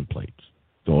trust templates.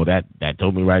 So that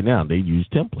told me right now they use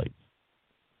templates.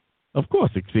 Of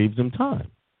course, it saves them time.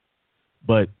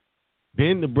 But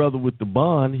then the brother with the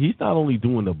bond, he's not only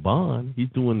doing the bond, he's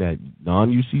doing that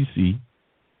non-UCC,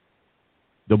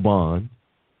 the bond,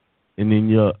 and then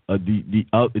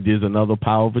there's another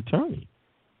power of attorney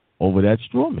over that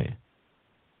straw man.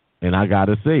 And I got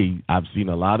to say, I've seen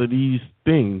a lot of these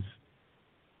things,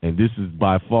 and this is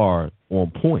by far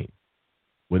on point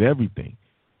with everything.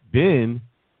 Then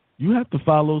you have to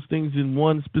file those things in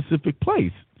one specific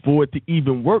place for it to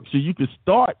even work, so you can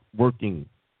start working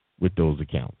with those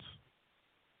accounts.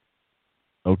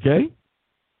 Okay?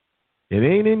 It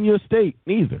ain't in your state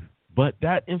neither, but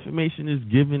that information is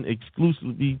given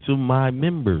exclusively to my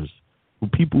members,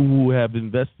 people who have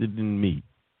invested in me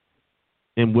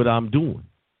and what I'm doing.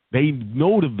 They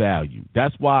know the value.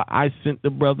 That's why I sent the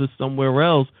brother somewhere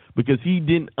else, because he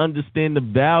didn't understand the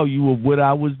value of what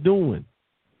I was doing.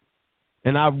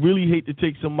 And I really hate to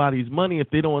take somebody's money. If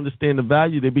they don't understand the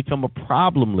value, they become a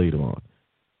problem later on.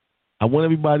 I want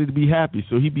everybody to be happy,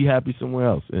 so he'd be happy somewhere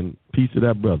else. And peace to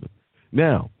that brother.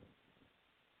 Now,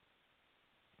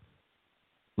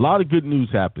 a lot of good news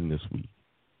happened this week.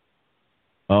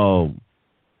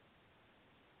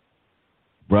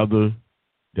 Brother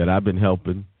that I've been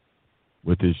helping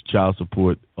with his child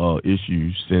support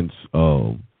issues since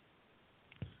I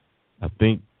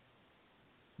think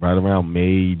right around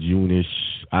May,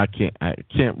 June-ish. I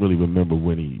can't really remember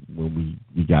when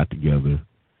we got together.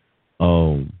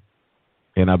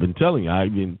 And I've been telling you, I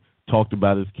even talked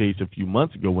about his case a few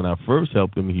months ago when I first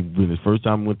helped him. When his first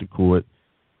time went to court,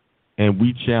 and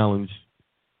we challenged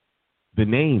the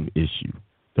name issue,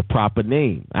 the proper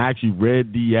name. I actually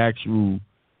read the actual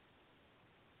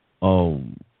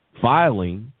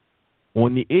filing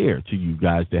on the air to you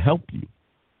guys to help you,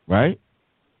 right?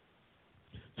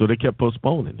 So they kept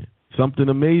postponing it. Something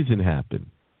amazing happened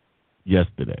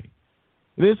yesterday.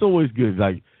 And it's always good.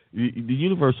 Like, the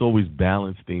universe always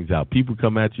balances things out. People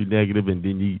come at you negative, and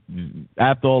then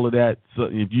after all of that, so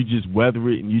if you just weather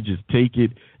it and you just take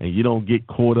it and you don't get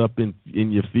caught up in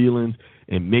your feelings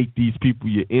and make these people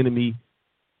your enemy,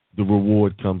 the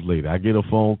reward comes later. I get a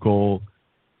phone call.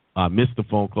 I missed the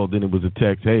phone call. Then it was a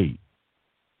text. Hey,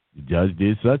 the judge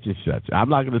did such and such. I'm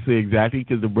not going to say exactly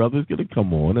because the brother's going to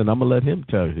come on, and I'm going to let him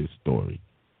tell his story.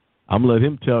 I'm going to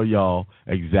let him tell y'all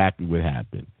exactly what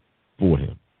happened for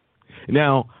him.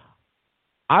 Now,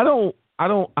 I don't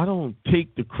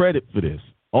take the credit for this.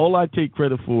 All I take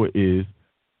credit for is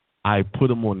I put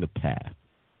him on the path.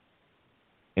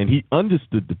 And he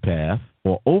understood the path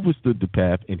or overstood the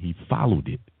path, and he followed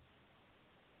it.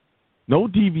 No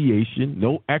deviation,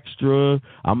 no extra.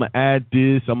 I'm going to add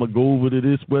this. I'm going to go over to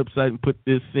this website and put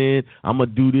this in. I'm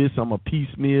going to do this. I'm going to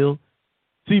piecemeal.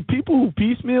 See, people who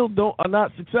piecemeal are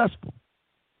not successful.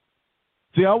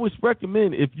 See, I always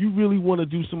recommend, if you really want to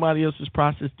do somebody else's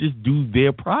process, just do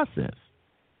their process.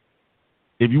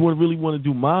 If you really want to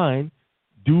do mine,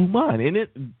 do mine.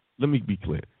 And let me be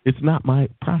clear, it's not my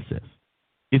process.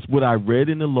 It's what I read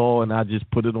in the law, and I just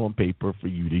put it on paper for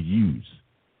you to use.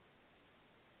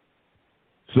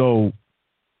 So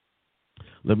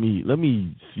let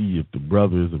me see if the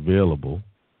brother is available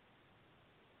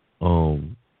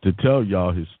to tell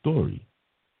y'all his story.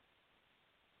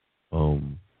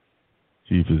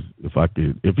 See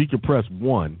if he could press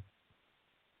 1,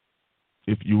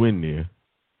 if you in there.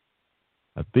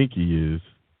 I think he is.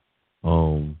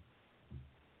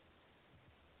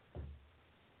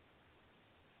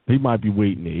 He might be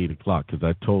waiting at 8 o'clock because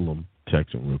I told him,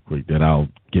 text him real quick, that I'll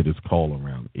get his call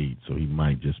around 8, so he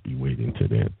might just be waiting till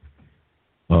then.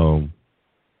 Let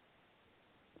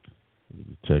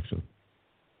me text him.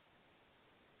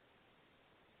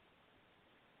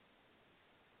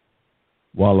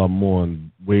 While I'm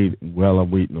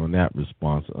waiting on that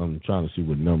response, I'm trying to see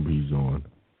what number he's on.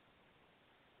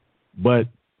 But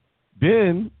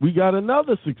then we got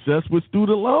another success with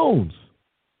student loans.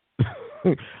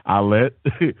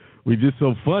 We just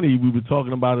so funny. We were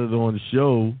talking about it on the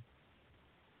show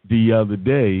the other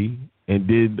day, and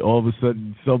then all of a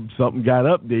sudden something got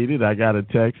updated. I got a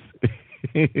text,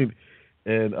 and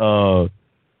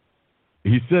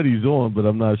he said he's on, but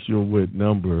I'm not sure what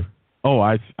number. Oh,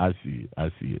 I see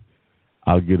it.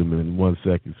 I'll get him in 1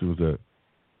 second. Soon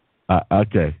as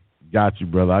okay, got you,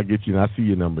 brother. I'll get you. And I see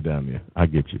your number down there. I'll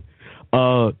get you.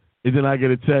 And then I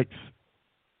get a text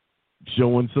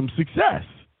showing some success.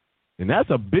 And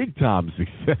that's a big-time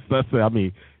success.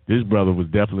 This brother was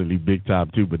definitely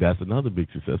big-time too, but that's another big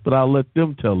success. But I'll let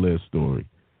them tell their story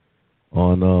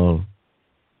on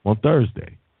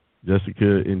Thursday,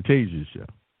 Jessica and Tasia's show.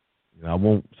 I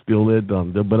won't steal their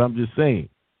thunder, but I'm just saying,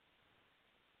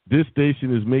 this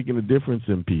station is making a difference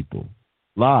in people's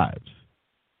lives.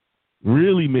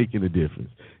 Really making a difference.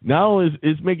 Not only is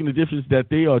it making a difference that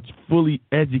they are fully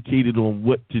educated on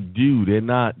what to do. They're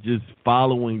not just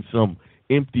following some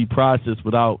empty process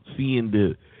without seeing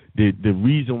the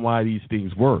reason why these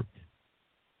things work.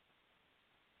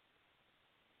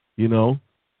 You know?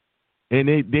 And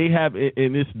they have,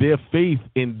 and it's their faith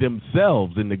in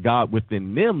themselves and the God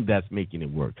within them that's making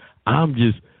it work. I'm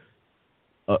just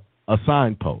a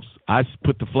signpost. I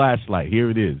put the flashlight. Here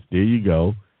it is. There you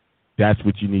go. That's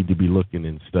what you need to be looking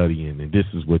and studying, and this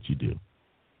is what you do.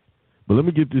 But let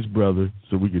me get this brother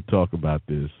so we can talk about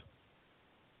this.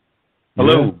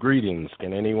 Hello, yeah. Greetings.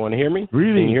 Can anyone hear me?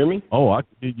 Greetings. Can you hear me? Oh, I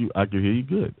can hear you. I can hear you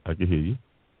good. I can hear you.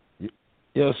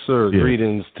 Yes, sir. Yeah.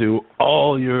 Greetings to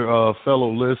all your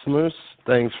fellow listeners.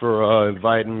 Thanks for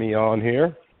inviting me on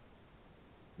here.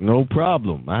 No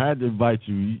problem. I had to invite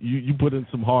you. You put in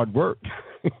some hard work.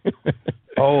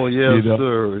 Oh, yes, You know?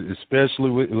 sir. Especially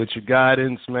with your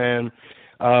guidance, man.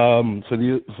 For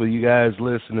you guys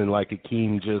listening, like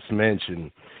AKIEM just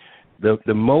mentioned,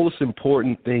 the most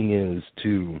important thing is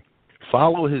to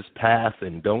follow his path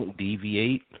and don't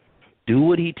deviate. Do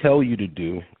what he tells you to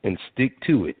do and stick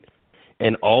to it.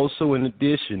 And also, in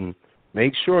addition,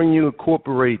 make sure you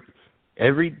incorporate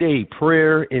everyday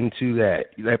prayer into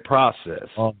that process.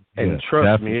 And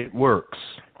trust me, it works.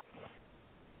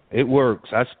 It works.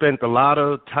 I spent a lot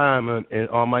of time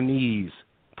on my knees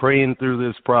praying through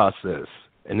this process.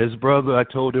 And this brother, I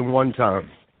told him one time,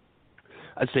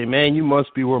 I said, man, you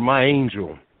must be my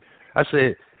angel. I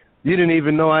said, you didn't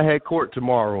even know I had court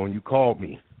tomorrow and you called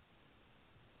me.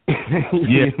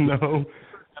 Yeah. You know?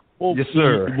 Well, yes,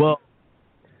 sir. Well,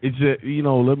 it's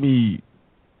let me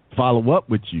follow up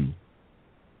with you.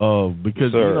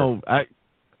 Because, yes,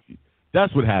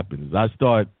 that's what happens. I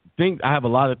have a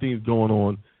lot of things going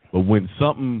on, but when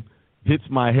something hits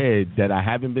my head that I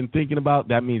haven't been thinking about,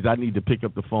 that means I need to pick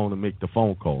up the phone and make the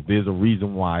phone call. There's a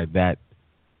reason why that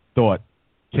thought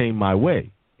came my way,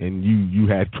 and you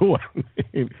had court.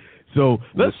 So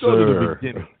let's go to the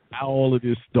beginning, how all of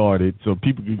this started, so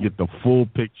people can get the full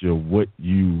picture of what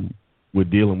you were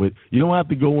dealing with. You don't have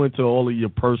to go into all of your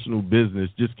personal business.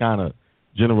 Just kind of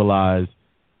generalize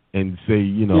and say,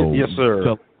 yes, sir.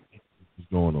 Tell what's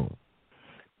going on.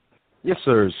 Yes,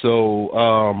 sir. So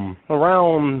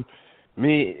around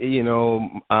me,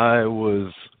 I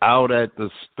was out at the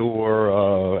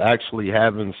store actually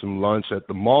having some lunch at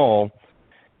the mall,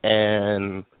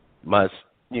 and my,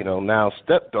 now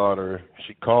stepdaughter,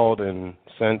 she called and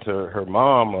sent her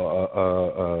mom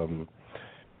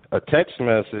a text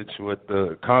message with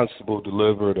the constable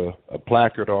delivered a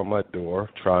placard on my door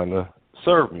trying to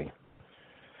serve me.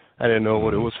 I didn't know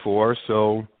what it was for,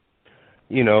 so,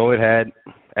 it had,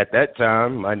 at that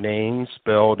time, my name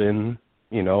spelled in,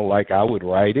 like I would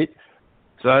write it.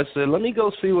 So I said, let me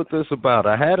go see what this is about.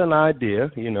 I had an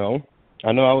idea, I know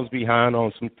I was behind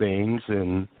on some things,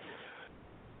 and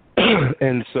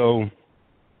and so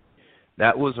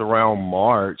that was around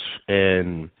March,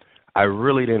 and I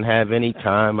really didn't have any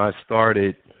time. I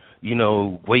started,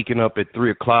 waking up at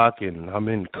 3 o'clock, and I'm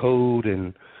in code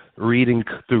and reading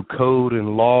through code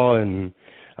and law, and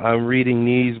I'm reading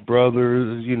these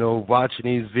brothers, watching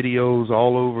these videos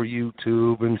all over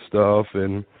YouTube and stuff.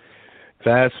 And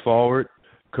fast forward,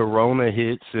 Corona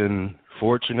hits, and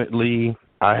fortunately,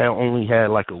 I only had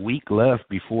like a week left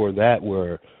before that,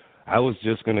 where I was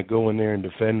just going to go in there and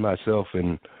defend myself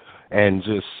and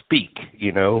just speak,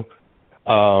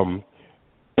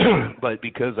 But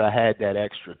because I had that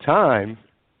extra time,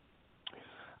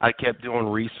 I kept doing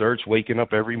research, waking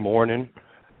up every morning,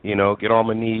 get on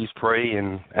my knees, pray,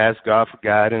 and ask God for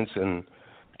guidance, and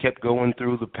kept going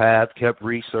through the path, kept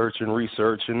researching,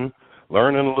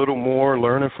 learning a little more,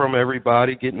 learning from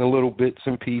everybody, getting a little bits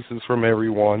and pieces from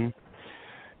everyone.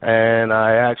 And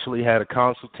I actually had a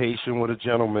consultation with a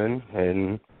gentleman,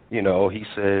 and, he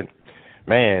said,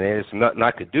 man, there's nothing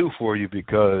I could do for you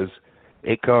because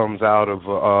it comes out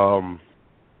of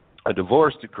a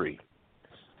divorce decree.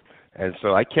 And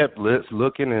so I kept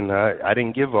looking, and I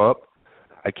didn't give up.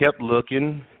 I kept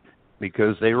looking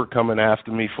because they were coming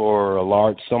after me for a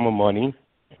large sum of money.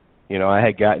 I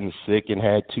had gotten sick and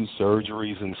had 2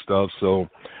 surgeries and stuff, so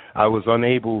I was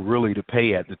unable really to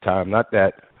pay at the time. Not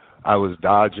that I was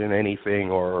dodging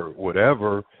anything or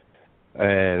whatever,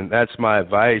 and that's my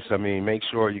advice. I mean, make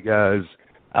sure you guys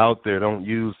out there don't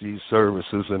use these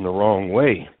services in the wrong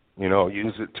way.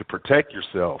 Use it to protect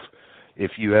yourself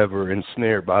if you ever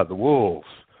ensnared by the wolves.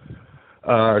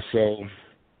 So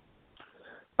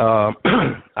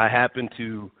I happened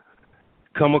to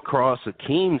come across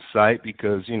AKIEM's site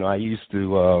because, I used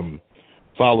to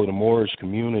follow the Moorish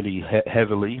community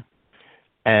heavily,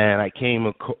 and I came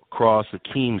across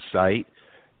AKIEM's site,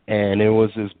 and there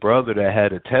was this brother that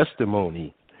had a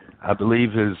testimony. I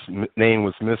believe his name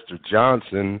was Mr.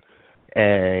 Johnson,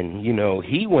 and,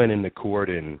 he went into court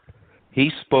and he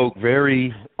spoke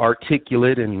very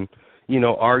articulate and,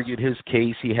 argued his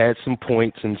case. He had some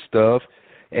points and stuff,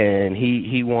 and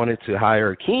he wanted to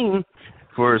hire AKIEM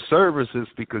for his services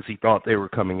because he thought they were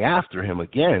coming after him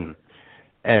again.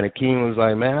 And AKIEM was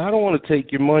like, man, I don't want to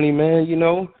take your money, man,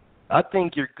 I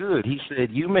think you're good. He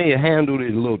said, you may have handled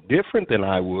it a little different than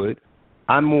I would.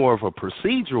 I'm more of a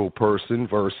procedural person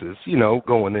versus,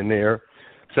 going in there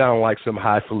sounding like some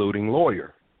highfalutin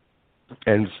lawyer.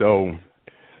 And so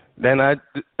then I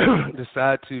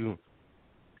decided to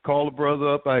called the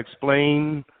brother up. I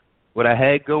explained what I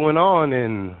had going on,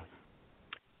 and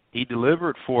he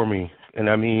delivered for me. And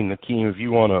I mean, Akeem, if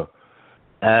you want to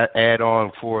add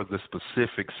on for the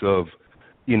specifics of,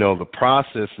 the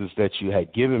processes that you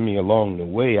had given me along the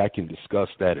way, I can discuss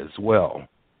that as well.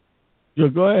 Yeah,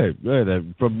 go ahead.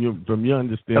 From your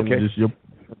understanding, Okay. just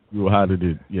how did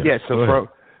it? Yeah.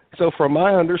 So from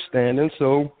my understanding,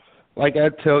 like I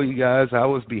tell you guys, I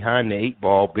was behind the 8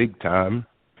 ball big time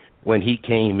when he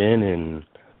came in and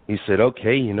he said,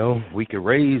 okay, we could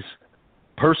raise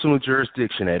personal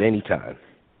jurisdiction at any time.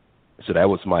 So that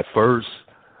was my first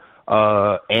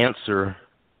answer.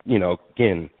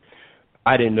 Again,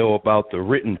 I didn't know about the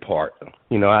written part.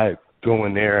 I go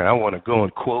in there and I want to go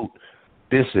and quote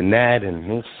this and that and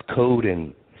this code,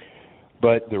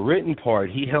 but the written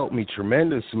part, he helped me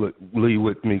tremendously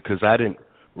with me because I didn't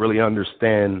really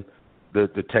understand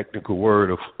the technical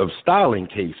word of styling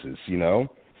cases,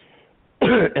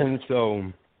 And so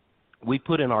we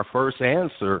put in our first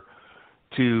answer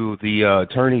to the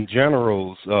Attorney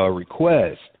General's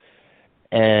request,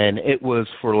 and it was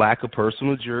for lack of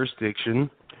personal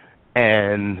jurisdiction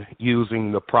and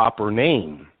using the proper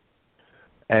name.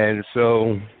 And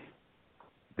so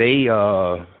they,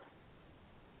 after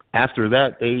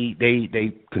that,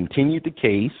 they continued the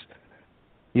case.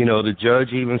 The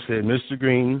judge even said, Mr.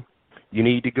 Green, you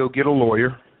need to go get a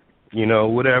lawyer,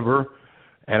 whatever.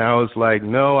 And I was like,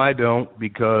 no, I don't,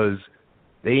 because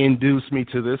they induced me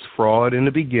to this fraud in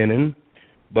the beginning,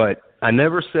 but I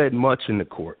never said much in the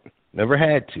court. Never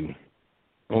had to.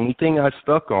 Only thing I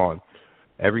stuck on,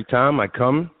 every time I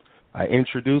come, I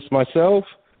introduce myself.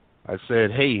 I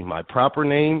said, hey, my proper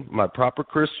name, my proper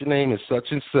Christian name is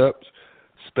such and such,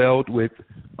 spelled with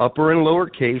upper and lower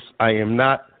case. I am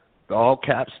not the all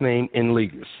caps name in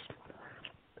Legis.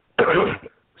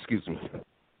 Excuse me.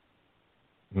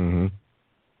 Mm-hmm.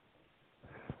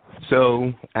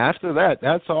 So after that,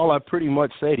 that's all I pretty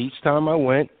much said each time I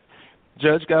went.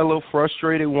 Judge got a little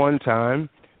frustrated one time,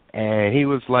 and he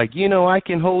was like, I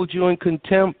can hold you in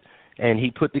contempt. And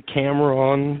he put the camera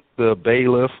on the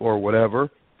bailiff or whatever.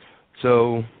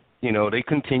 So, they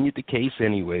continued the case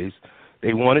anyways.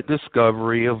 They wanted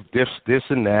discovery of this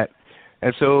and that.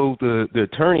 And so the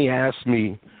attorney asked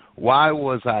me, why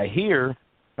was I here?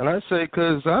 And I said,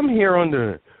 because I'm here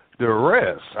under the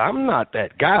arrest. I'm not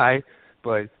that guy,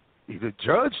 but the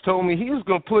judge told me he was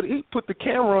going to put the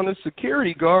camera on the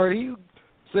security guard. He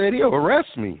said he'll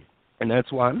arrest me, and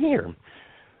that's why I'm here.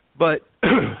 But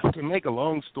to make a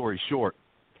long story short,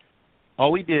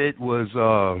 all we did was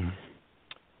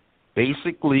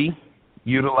basically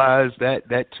utilize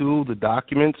that tool, the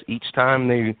documents. Each time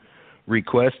they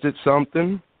requested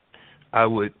something, I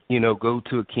would, go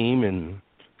to AKIEM and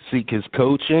seek his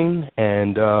coaching,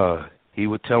 and he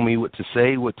would tell me what to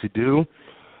say, what to do,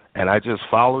 and I just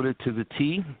followed it to the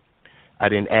T. I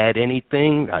didn't add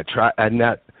anything. I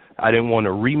didn't want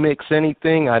to remix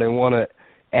anything. I didn't want to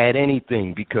add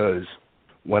anything, because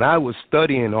when I was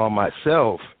studying on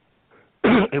myself,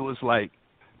 it was like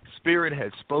Spirit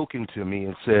had spoken to me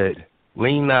and said,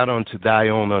 lean not unto thy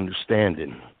own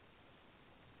understanding.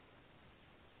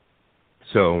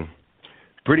 So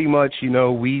pretty much,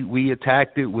 we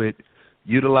attacked it with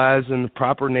utilizing the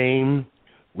proper name.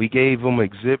 We gave them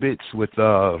exhibits with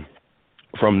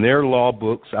from their law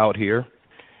books out here,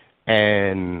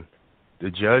 and the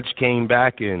judge came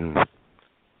back and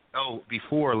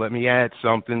let me add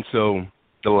something. So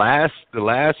the last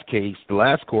case, the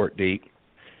last court date,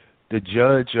 the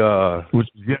judge, the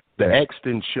ex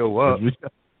didn't show up.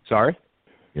 Sorry?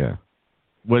 Yeah.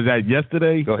 Was that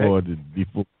yesterday? Go ahead. Or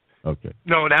before? Okay.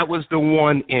 No, that was the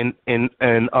one in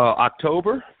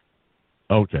October.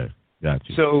 Okay, got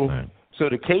you. So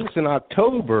the case in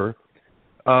October,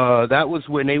 that was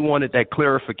when they wanted that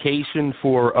clarification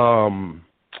for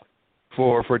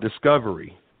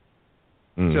discovery.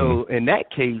 Mm-hmm. So in that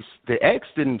case, the ex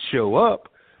didn't show up.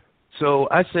 So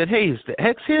I said, hey, is the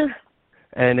ex here?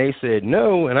 And they said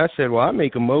no. And I said, well, I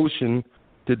make a motion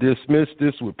to dismiss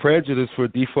this with prejudice for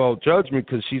default judgment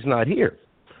because she's not here.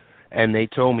 And they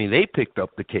told me they picked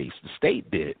up the case. The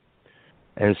state did.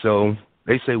 And so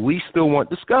they said, we still want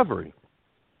discovery.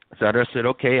 So I said,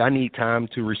 okay, I need time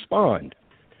to respond.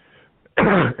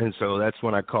 And so that's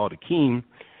when I called AKIEM.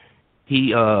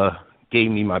 He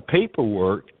gave me my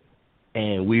paperwork,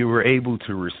 and we were able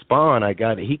to respond. I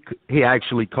got it. He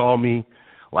actually called me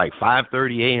like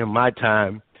 5:30 a.m. my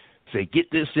time, say,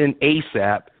 get this in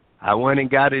ASAP. I went and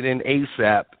got it in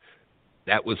ASAP.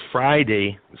 That was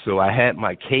Friday, so I had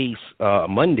my case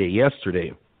Monday,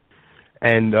 yesterday.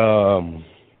 And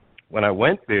when I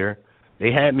went there,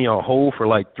 they had me on hold for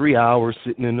like 3 hours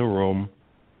sitting in the room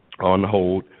on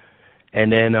hold.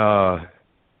 And then all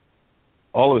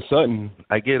of a sudden,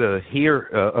 I get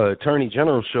Attorney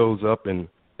General shows up, and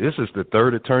this is the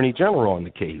third Attorney General on the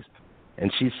case.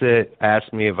 And she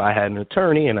asked me if I had an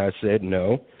attorney, and I said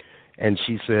no. And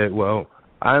she said, well,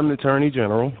 I'm the Attorney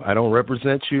General. I don't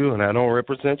represent you, and I don't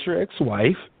represent your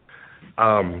ex-wife.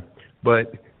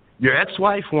 But your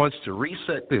ex-wife wants to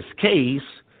reset this case.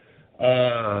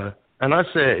 And I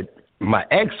said, my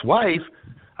ex-wife?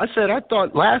 I said, I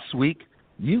thought last week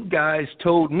you guys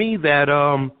told me that,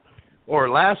 or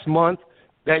last month,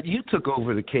 that you took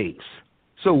over the case.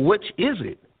 So which is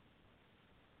it?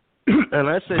 And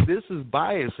I said, this is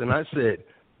bias. And I said,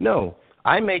 no,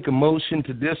 I make a motion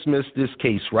to dismiss this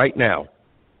case right now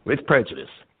with prejudice.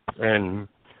 And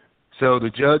so the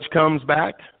judge comes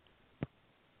back.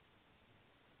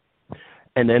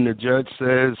 And then the judge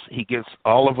says, he gets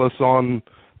all of us on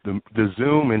the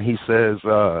Zoom, and he says,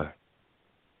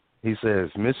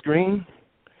 Miss Green,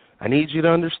 I need you to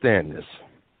understand this.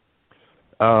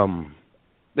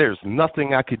 There's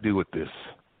nothing I could do with this.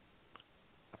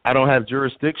 I don't have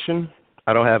jurisdiction.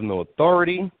 I don't have no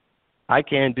authority. I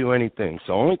can't do anything.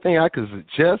 So the only thing I could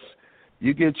suggest,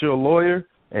 you get your lawyer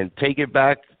and take it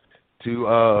back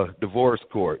to divorce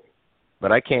court.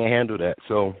 But I can't handle that.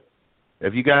 So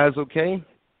if you guys okay,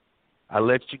 I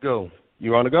let you go.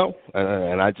 You want to go?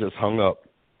 And I just hung up.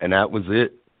 And that was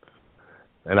it.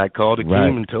 And I called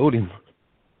AKIEM and told him.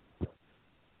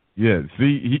 Yeah,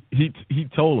 see, he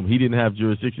told him he didn't have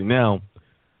jurisdiction. Now,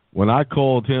 when I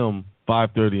called him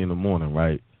 5:30 in the morning,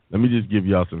 right, let me just give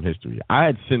y'all some history. I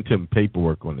had sent him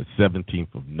paperwork on the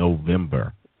 17th of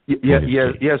November.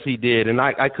 Yes, he did, and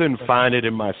I couldn't find it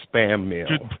in my spam mail.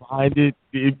 Couldn't find it,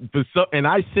 and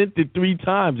I sent it 3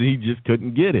 times, and he just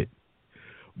couldn't get it.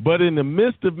 But in the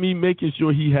midst of me making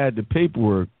sure he had the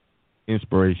paperwork,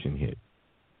 inspiration hit.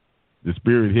 The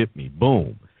spirit hit me,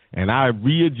 boom. And I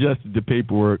readjusted the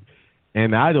paperwork,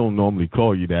 and I don't normally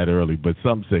call you that early, but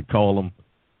something said call him,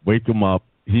 wake him up.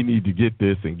 He needs to get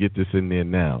this and get this in there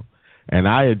now. And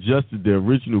I adjusted the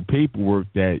original paperwork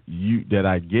that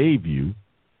I gave you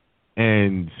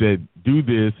and said do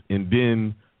this, and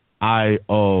then I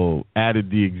added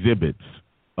the exhibits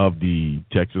of the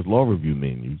Texas Law Review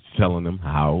Manual, telling them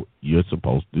how you're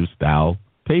supposed to style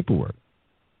paperwork.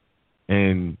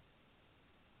 And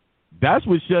that's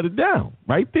what shut it down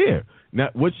right there. Now,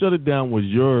 what shut it down was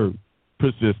your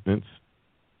persistence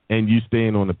and you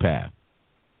staying on the path.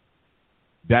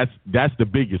 That's the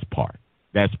biggest part,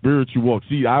 that spiritual walk.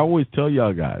 See, I always tell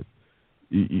y'all guys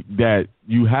that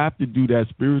you have to do that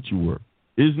spiritual work.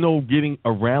 There's no getting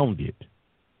around it.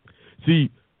 See,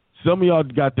 some of y'all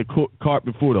got the cart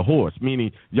before the horse,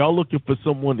 meaning y'all looking for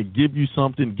someone to give you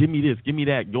something. Give me this, give me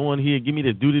that, go on here, give me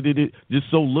that, do it.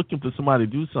 Just so looking for somebody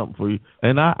to do something for you.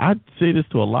 And I say this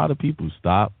to a lot of people.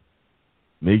 Stop.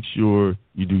 Make sure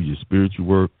you do your spiritual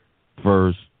work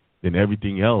first, then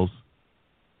everything else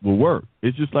will work.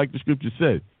 It's just like the scripture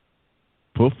said.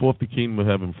 Put forth the kingdom of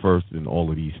heaven first, and all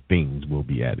of these things will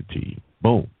be added to you.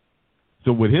 Boom.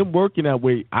 So with him working that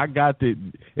way, I got that.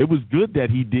 It was good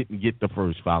that he didn't get the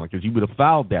first filing, because he would have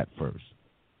filed that first.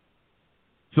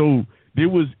 So there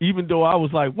was, even though I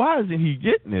was like, why isn't he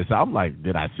getting this? I'm like,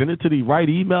 did I send it to the right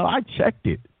email? I checked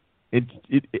it.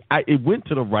 It went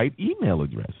to the right email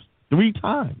address 3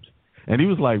 times. And he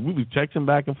was like, we was texting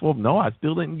back and forth. No, I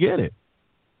still didn't get it.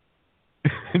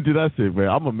 And then I said, man,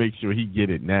 I'm going to make sure he get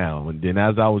it now. And then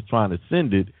as I was trying to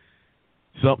send it,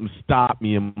 something stopped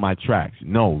me in my tracks.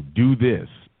 No, do this.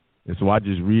 And so I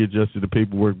just readjusted the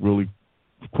paperwork really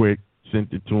quick,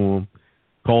 sent it to him,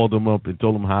 called him up and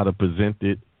told him how to present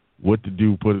it, what to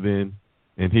do, put it in,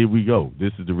 and here we go.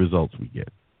 This is the results we get.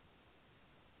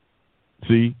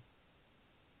 See?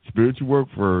 Spiritual work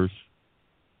first.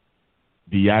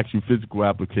 The actual physical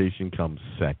application comes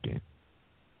second.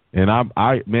 And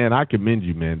I commend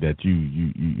you, man, that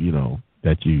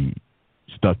you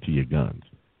stuck to your guns.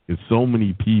 Because so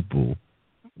many people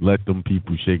let them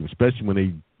people shake them, especially when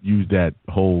they use that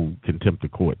whole contempt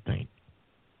of court thing.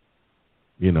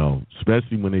 You know,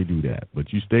 especially when they do that.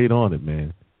 But you stayed on it,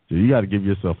 man. So you got to give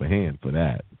yourself a hand for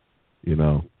that, you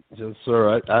know. Yes,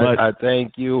 sir. I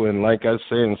thank you. And like I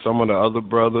said, and some of the other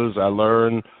brothers I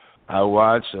learned, I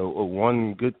watch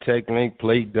one good technique,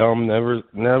 play dumb,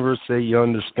 never say you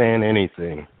understand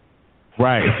anything.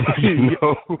 Right. You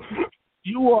know?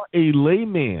 You are a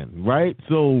layman, right?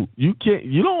 So you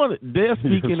don't want to, they're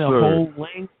speaking a whole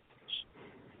language.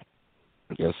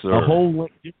 Yes, sir. A whole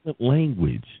different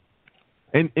language.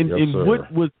 And what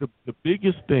was the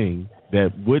biggest thing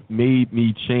that what made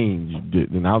me change, and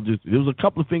there was a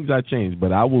couple of things I changed,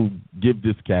 but I will give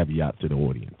this caveat to the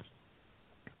audience.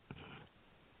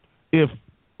 If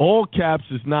all caps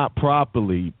is not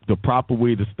properly the proper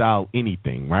way to style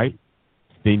anything, right?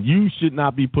 Then you should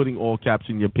not be putting all caps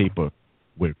in your paper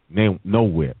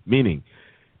nowhere. Meaning,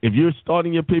 if you're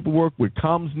starting your paperwork with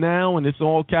comes now and it's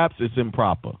all caps, it's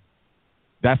improper.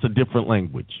 That's a different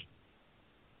language.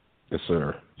 Yes,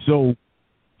 sir. So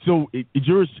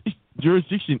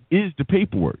jurisdiction is the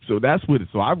paperwork. So that's what it.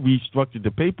 So I restructured the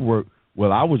paperwork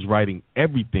while I was writing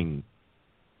everything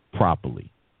properly.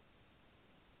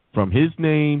 From his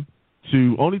name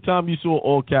to only time you saw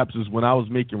all caps is when I was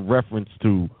making reference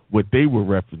to what they were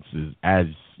references as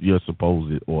your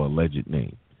supposed or alleged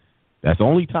name. That's the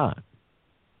only time.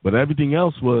 But everything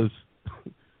else was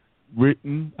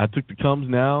written. I took the comes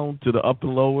now to the up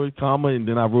and lower comma, and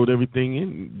then I wrote everything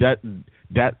in that,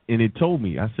 and it told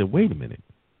me. I said, wait a minute.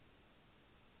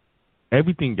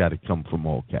 Everything got to come from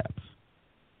all caps.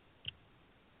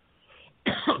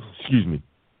 Excuse me.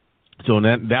 So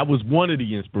that was one of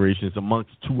the inspirations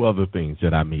amongst two other things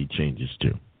that I made changes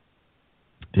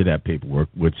to that paperwork,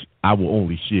 which I will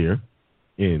only share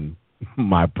in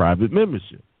my private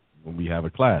membership when we have a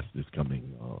class this coming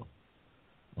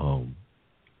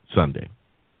Sunday.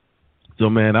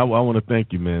 So, man, I want to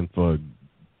thank you, man, for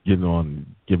getting on,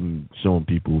 showing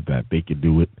people that they can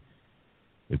do it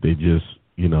if they just,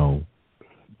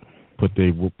 put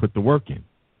the work in.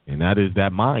 And that is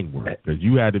that mind work, because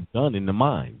you had it done in the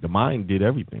mind. The mind did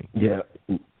everything. Yeah,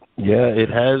 it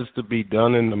has to be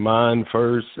done in the mind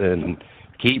first, and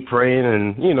keep praying.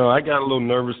 And, I got a little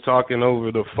nervous talking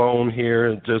over the phone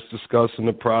here and just discussing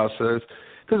the process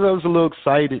because I was a little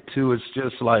excited, too. It's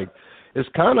just like, it's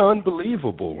kind of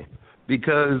unbelievable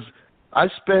because I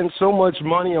spent so much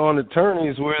money on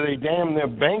attorneys where they damn near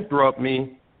bankrupt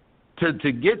me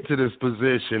to get to this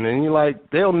position, and you're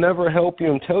like, they'll never help you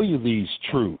and tell you these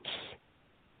truths.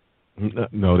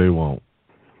 No, they won't.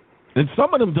 And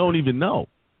some of them don't even know.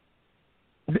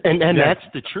 And that's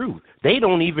the truth. They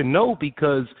don't even know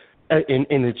because, in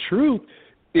the truth,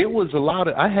 it was a lot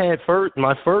of. I had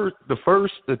the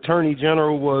first attorney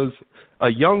general was a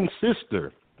young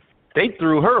sister. They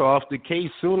threw her off the case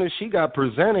soon as she got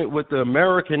presented with the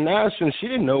American National. She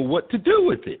didn't know what to do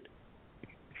with it.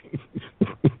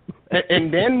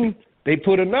 And then they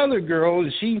put another girl.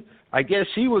 I guess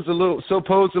she was a little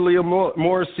supposedly a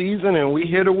more seasoned, and we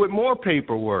hit her with more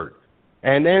paperwork.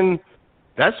 And then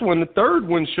that's when the third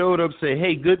one showed up, say,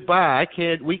 "Hey, goodbye.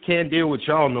 We can't deal with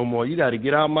y'all no more. You got to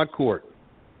get out of my court."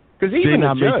 Because even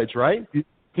the judge, right?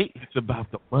 It's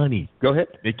about the money. Go ahead.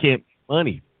 They can't make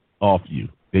money off you.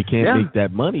 They can't make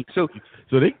that money. So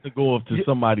they can go up to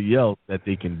somebody else that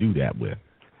they can do that with.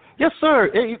 Yes, sir.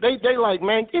 They like,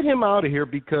 man, get him out of here,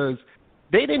 because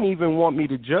they didn't even want me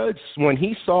to judge. When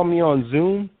he saw me on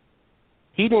Zoom,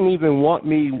 he didn't even want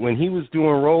me when he was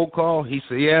doing roll call. He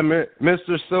said, "Yeah,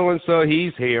 Mr. So-and-so,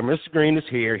 he's here. Mr. Green is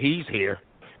here. He's here."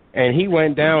 And he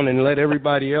went down and let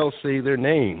everybody else say their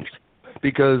names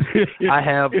because I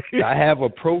have a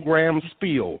program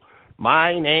spiel.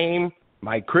 My name,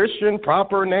 my Christian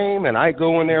proper name, and I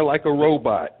go in there like a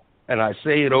robot, and I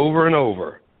say it over and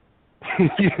over.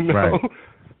 Right.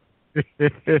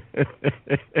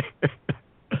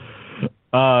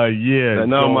 Yeah.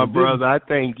 No, my brother, I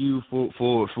thank you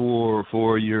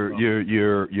for your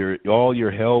all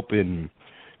your help and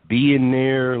being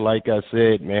there. Like I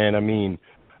said, man, I mean,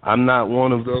 I'm not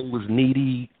one of those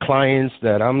needy clients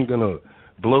that I'm gonna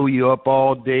blow you up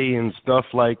all day and stuff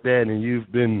like that. And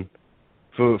you've been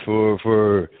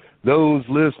for those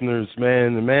listeners,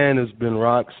 man. The man has been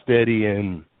rock steady,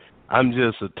 and I'm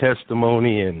just a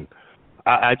testimony, and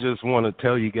I just want to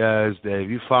tell you guys that if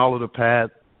you follow the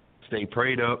path, stay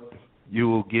prayed up, you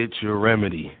will get your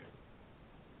remedy.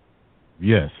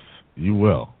 Yes, you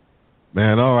will.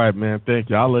 Man, all right, man. Thank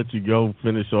you. I'll let you go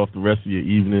finish off the rest of your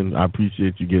evening. I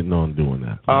appreciate you getting on doing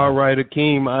that. All right,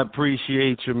 AKIEM, I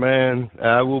appreciate you, man.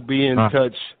 I will be in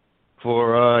touch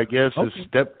for, I guess,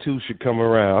 step 2 should come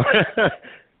around.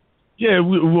 Yeah,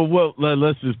 well,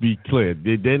 let's just be clear.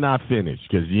 They're not finished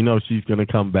because she's going to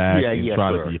come back and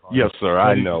try to be hard. Yes, sir,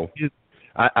 I know.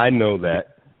 I know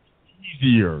that.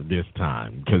 Easier this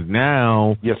time because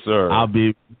now yes, sir. I'll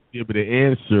be able to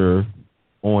answer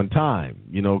on time,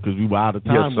 because we were out of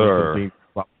time. Yes, sir. With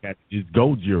some things just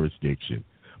go jurisdiction.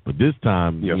 But this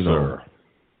time, yes, sir.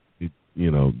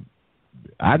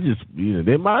 I just,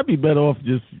 they might be better off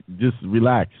just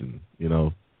relaxing,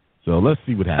 So let's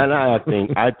see what happens.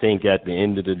 And I think at the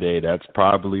end of the day, that's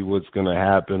probably what's going to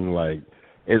happen. Like,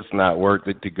 it's not worth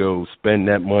it to go spend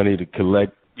that money to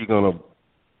collect. You're going to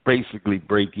basically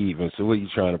break even. So what are you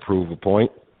trying to prove, a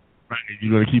point? Right.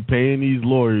 You're going to keep paying these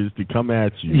lawyers to come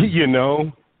at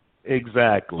you.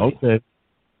 Exactly. Okay.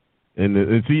 And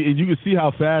you can see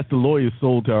how fast the lawyers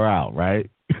sold her out, right?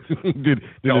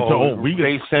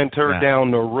 They sent her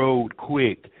down the road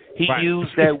quick. He Right.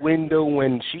 used that window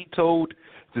when she told.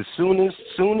 As soon as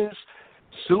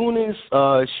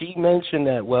she mentioned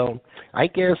that. Well, I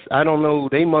guess I don't know.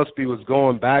 They must be was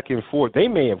going back and forth. They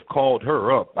may have called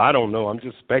her up. I don't know. I'm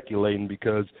just speculating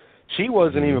because she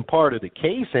wasn't even part of the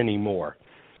case anymore.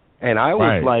 And I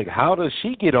was like, how does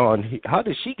she get on? How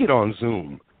does she get on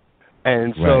Zoom?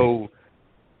 And so,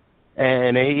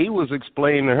 and he was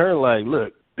explaining to her like,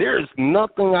 look, there's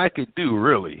nothing I could do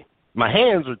really. My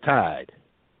hands are tied.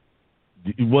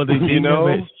 Well, you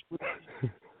know.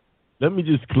 Let me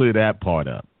just clear that part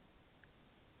up.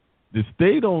 The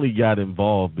state only got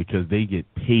involved because they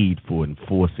get paid for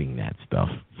enforcing that stuff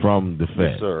from the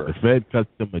Fed. Yes, sir. The Fed cuts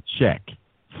them a check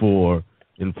for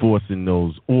enforcing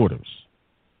those orders.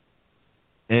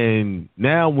 And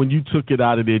now when you took it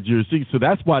out of their jurisdiction, so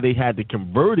that's why they had to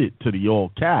convert it to the all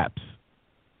caps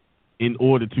in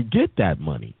order to get that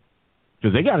money.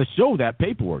 Because they got to show that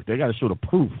paperwork. They got to show the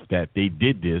proof that they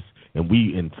did this and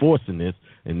we enforcing this.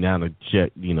 And now the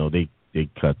check, you know, they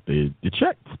cut the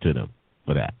check to them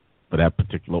for that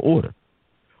particular order.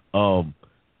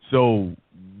 So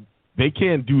they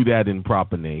can't do that in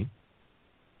proper name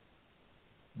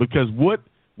because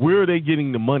where are they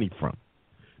getting the money from?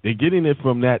 They're getting it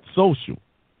from that social,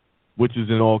 which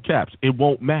is in all caps. It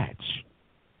won't match.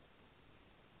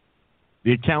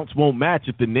 The accounts won't match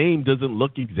if the name doesn't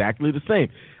look exactly the same.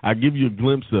 I'll give you a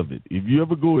glimpse of it. If you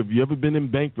ever been in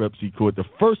bankruptcy court, the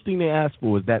first thing they ask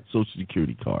for is that Social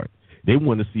Security card. They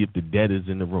want to see if the debtor's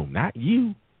in the room, not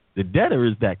you. The debtor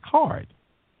is that card.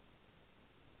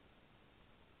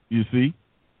 You see?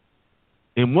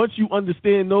 And once you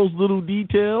understand those little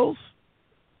details,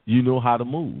 you know how to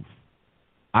move.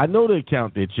 I know the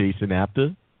account they're chasing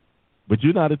after, but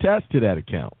you're not attached to that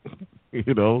account.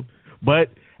 You know? But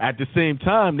at the same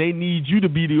time, they need you to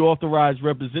be the authorized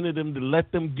representative to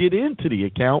let them get into the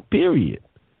account, period.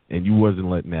 And you wasn't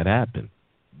letting that happen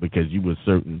because you were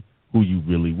certain who you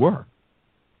really were.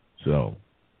 So,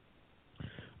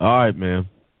 all right, man.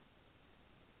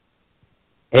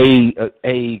 Hey,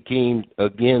 Akeem,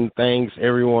 again, thanks.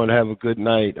 Everyone, have a good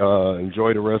night.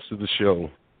 Enjoy the rest of the show.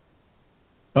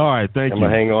 All right, thank you. I'm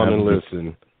going to hang on and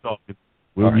listen.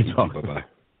 We'll be talking. Bye-bye.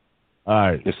 All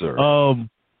right. Yes, sir.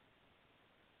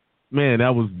 Man,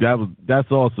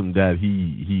 that's awesome that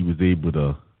he was able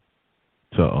to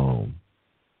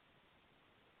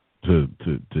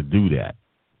do that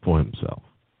for himself.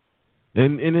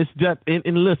 And it's just and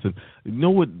listen, you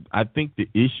know what I think the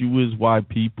issue is why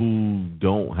people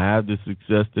don't have the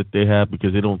success that they have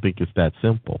because they don't think it's that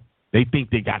simple. They think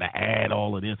they got to add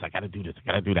all of this. I got to do this.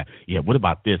 I got to do that. Yeah, what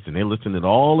about this? And they listen to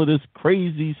all of this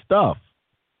crazy stuff.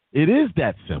 It is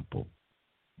that simple.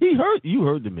 You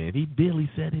heard the man. He barely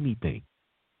said anything.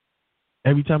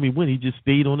 Every time he went, he just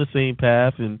stayed on the same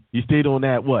path, and he stayed on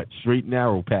that, straight,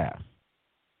 narrow path.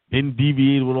 Didn't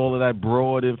deviate with all of that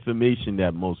broad information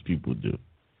that most people do.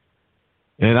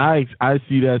 And I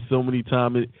see that so many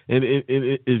times, and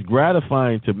it's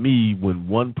gratifying to me when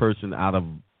one person out of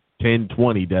 10,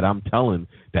 20 that I'm telling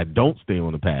that don't stay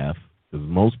on the path, because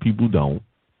most people don't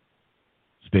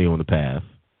stay on the path.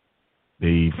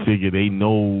 They figure they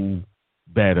know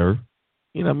better,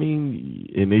 you know what I mean?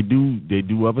 And they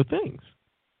do other things.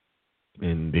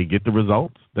 And they get the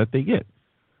results that they get.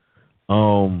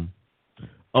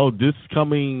 This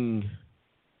coming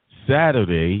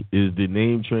Saturday is the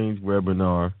Name Change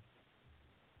Webinar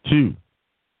 2.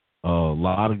 A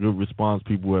lot of good response.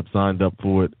 People have signed up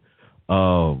for it.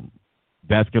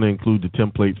 That's going to include the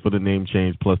templates for the name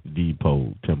change plus the deed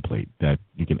poll template that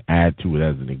you can add to it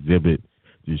as an exhibit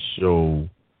to show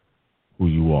who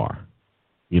you are.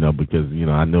 You know, because, you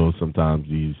know, I know sometimes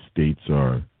these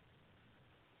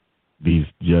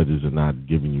judges are not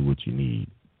giving you what you need.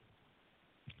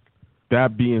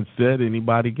 That being said,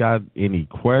 anybody got any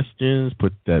questions?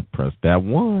 Press that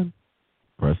one.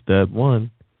 Press that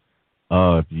one.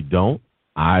 If you don't,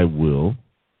 I will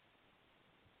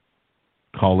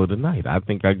call it a night. I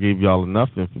think I gave y'all enough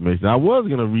information. I was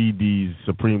going to read these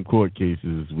Supreme Court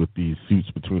cases with these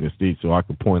suits between the states so I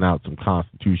could point out some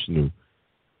constitutional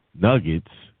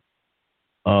nuggets.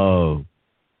 But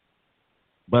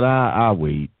I'll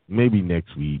wait. Maybe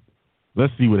next week.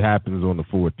 Let's see what happens on the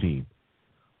 14th.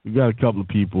 We got a couple of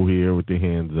people here with their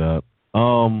hands up.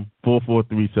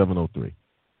 443-703.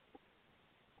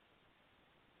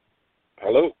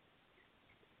 Hello?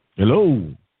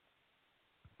 Hello?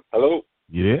 Hello?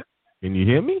 You there? Can you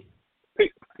hear me? Hey,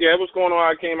 yeah, what's going on?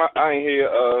 I ain't hear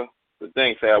the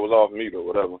thing say I was off mute or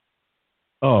whatever.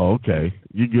 Oh, okay.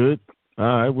 You good? All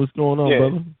right. What's going on,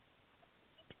 brother?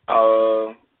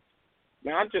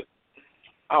 Man, I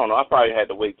don't know. I probably had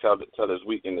to wait till this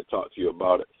weekend to talk to you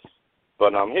about it.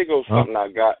 But here goes something I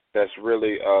got that's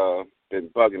really been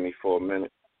bugging me for a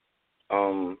minute.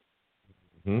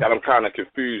 That I'm kind of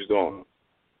confused on.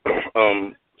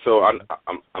 So I'm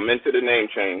into the name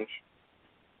change,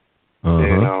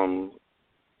 and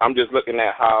I'm just looking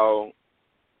at how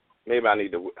maybe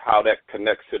how that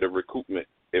connects to the recoupment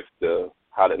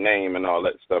how the name and all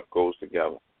that stuff goes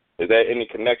together. Is there any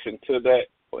connection to that,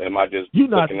 or am I just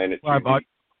looking at it too deep?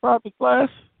 Private class?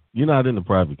 You're not in the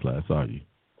private class, are you?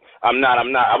 I'm not. I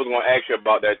was going to ask you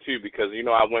about that too because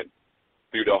I went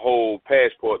through the whole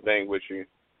passport thing with you,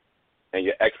 and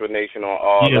your explanation on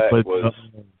all that was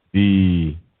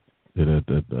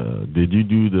did you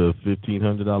do the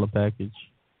 $1,500 package?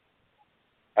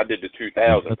 I did the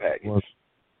 2,000 package.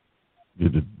 You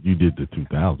did the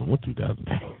 2,000. What 2,000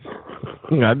 package?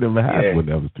 I never had one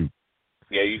that was 2,000.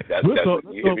 Yeah, you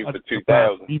hit me for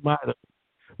 2,000.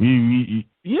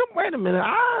 Wait a minute.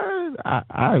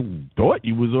 I thought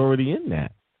you was already in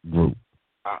that group.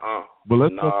 But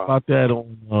let's talk about that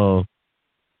on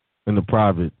in the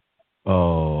private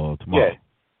tomorrow. Yeah.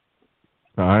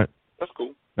 All right. That's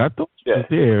cool. I thought you was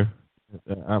there.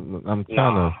 I'm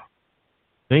kind of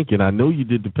thinking. I know you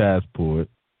did the passport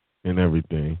and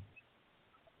everything.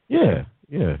 Yeah.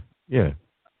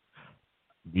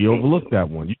 You overlooked that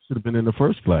one. You should have been in the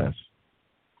first class.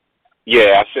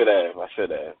 Yeah, I should have.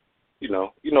 You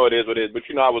know it is what it is. But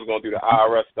I was going through the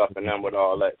IRS stuff and then with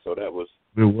all that, so that was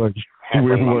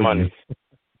hampering my money.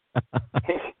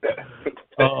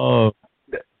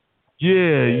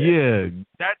 Yeah.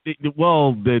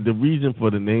 The reason for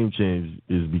the name change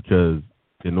is because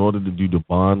in order to do the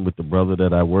bond with the brother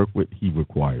that I work with, he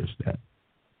requires that.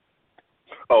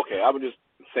 Okay, I was just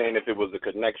saying if it was a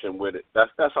connection with it.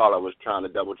 That's all I was trying to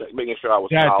double check, making sure I was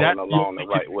following along the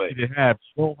right way.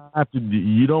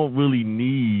 You don't really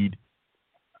need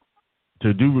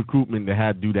to do recruitment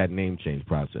to do that name change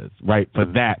process, right? For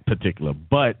that particular,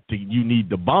 but you need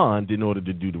the bond in order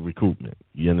to do the recruitment.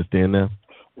 You understand now?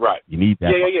 Right. You need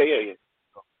that. Yeah.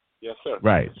 Yes, sir.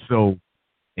 Right. So,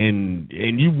 and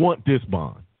you want this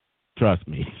bond. Trust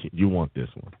me, you want this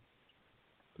one.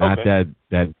 Not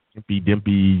that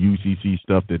dimpy UCC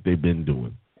stuff that they've been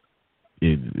doing.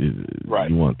 Right.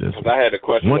 You want this one. I had a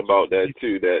question about that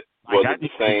too. That was it the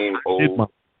same old?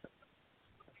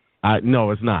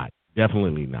 No, it's not.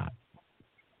 Definitely not.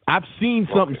 I've seen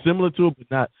something similar to it,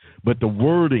 but the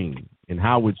wording and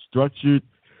how it's structured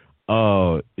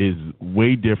is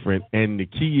way different. And the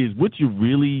key is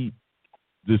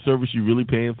the service you're really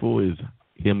paying for is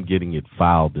him getting it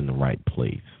filed in the right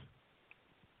place.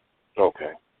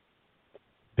 Okay.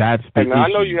 That's the issue. I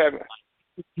know you haven't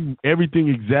everything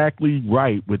exactly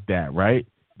right with that, right?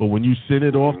 But when you send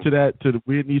it off to the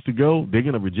where it needs to go, they're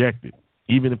gonna reject it,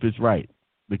 even if it's right,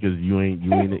 because you ain't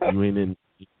in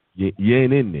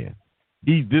there.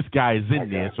 This guy is in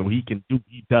there, so he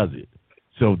does it.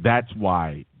 So that's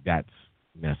why that's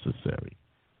necessary.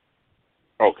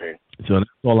 Okay. So that's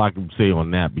all I can say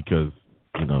on that because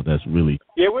that's really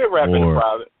we're wrapping in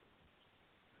private.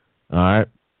 All right.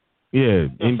 Yeah.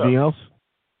 Anything else?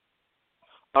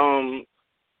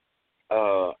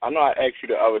 I know I asked you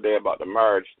the other day about the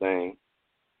marriage thing,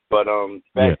 but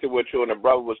back to what you and the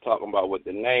brother was talking about with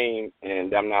the name,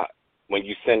 and when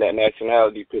you send that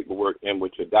nationality paperwork in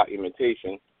with your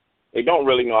documentation, they don't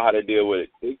really know how to deal with it.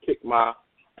 They kicked my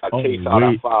case out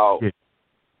of file.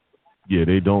 Yeah,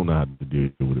 they don't know how to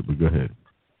deal with it, but go ahead.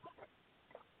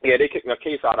 Yeah, they kicked my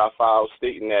case out of our file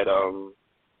stating that,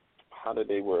 how did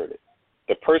they word it?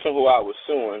 The person who I was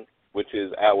suing, which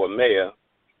is our mayor,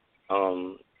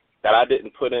 that I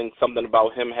didn't put in something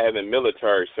about him having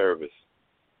military service.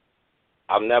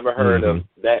 I've never heard of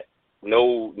that.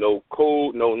 No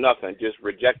code, no nothing. Just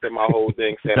rejected my whole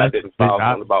thing, saying I didn't file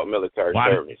something about military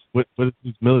service. What does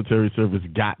this military service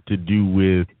got to do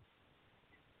with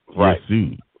your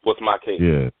suit? What's my case?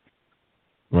 Yeah.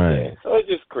 Right. Yeah. So it's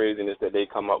just craziness that they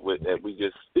come up with that it's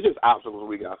just obstacles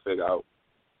we got to figure out.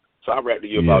 So I rapped to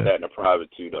you about that in the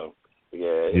private too, though.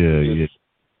 Yeah.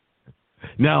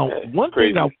 Now, one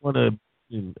thing I want to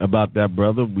about that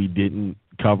brother we didn't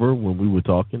cover when we were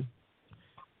talking.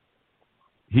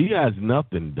 He has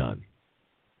nothing done.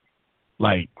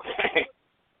 Like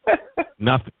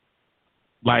nothing.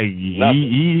 Like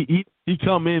he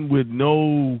come in with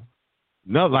no,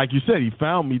 like you said, he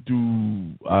found me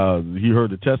through he heard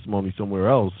the testimony somewhere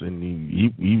else, and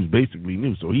he was basically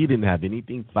new, so he didn't have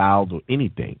anything filed or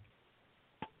anything.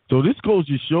 So this goes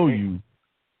to show you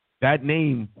that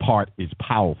name part is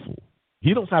powerful.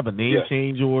 He don't have a name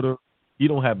change order. He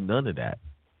don't have none of that.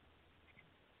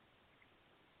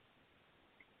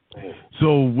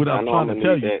 So what I'm know trying I'm to gonna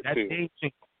tell need you, that too. game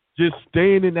changer. Just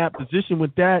staying in that position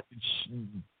with that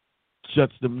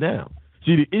shuts them down.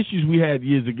 See, the issues we had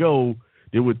years ago,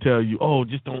 they would tell you, "Oh,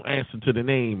 just don't answer to the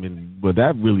name," but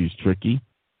that really is tricky.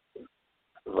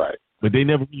 Right. But they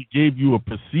never really gave you a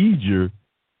procedure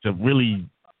to really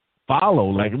follow.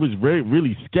 Like, it was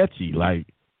really sketchy. Like,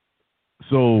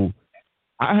 so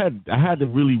I had to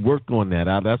really work on that.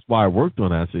 That's why I worked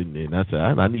on that. I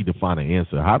said I need to find an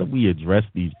answer. How do we address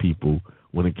these people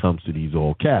when it comes to these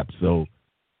all caps? So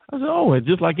I said, and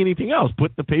just like anything else,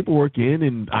 put the paperwork in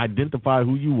and identify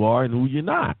who you are and who you're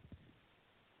not,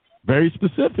 very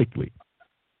specifically.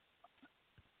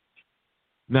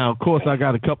 Now, of course, I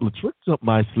got a couple of tricks up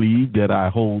my sleeve that I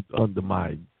hold under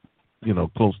my,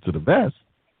 close to the vest,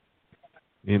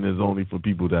 and it's only for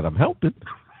people that I'm helping.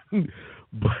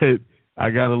 But I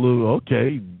got a little,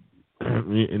 okay,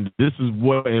 and this is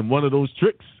one of those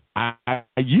tricks I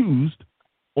used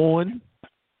on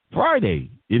Friday.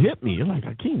 It hit me. I'm like,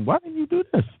 AKIEM, why didn't you do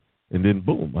this? And then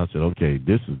boom, I said, okay,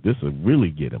 this will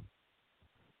really get them.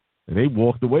 And they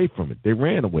walked away from it. They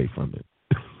ran away from it.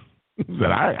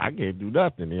 Said, I can't do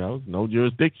nothing. No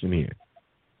jurisdiction here.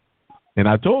 And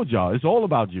I told y'all, it's all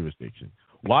about jurisdiction.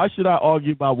 Why should I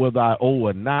argue about whether I owe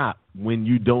or not when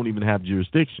you don't even have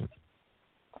jurisdiction?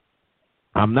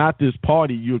 I'm not this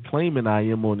party you're claiming I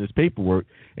am on this paperwork.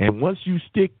 And once you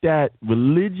stick that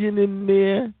religion in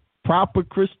there, proper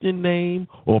Christian name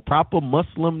or proper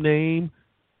Muslim name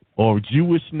or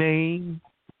Jewish name,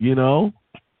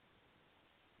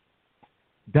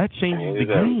 that changes the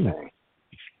game.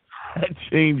 That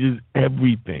changes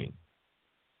everything.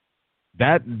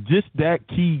 That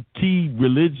key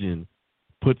religion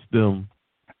puts them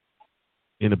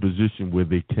in a position where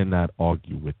they cannot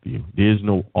argue with you. There's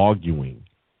no arguing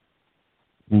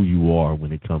who you are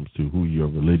when it comes to who your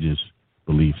religious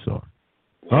beliefs are.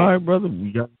 Yeah. All right, brother.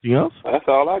 You got anything else? That's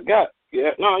all I got.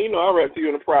 Yeah. No, I'll rap to you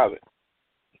in the private.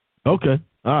 Okay.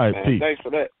 All right. Man, peace. Thanks for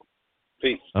that.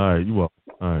 Peace. All right. You welcome.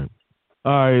 All right.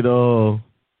 All right.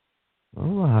 I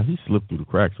don't know how he slipped through the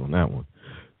cracks on that one.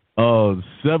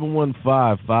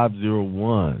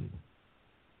 715-501.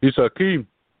 It's AKIEM.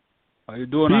 How you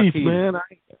doing, Peace, AKIEM? man.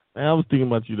 I was thinking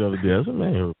about you the other day. I said,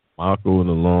 man, Marco in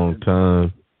a long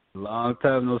time. Long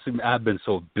time no see. I've been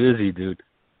so busy, dude.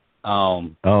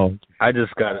 I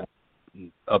just gotta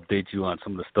update you on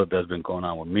some of the stuff that's been going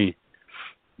on with me.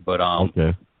 But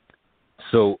okay.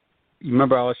 So you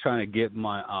remember I was trying to get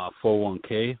my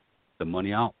 401k, the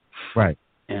money out, right?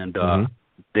 And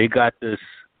they got this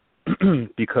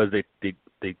because they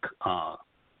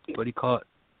what do you call it?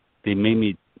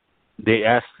 They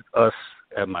asked us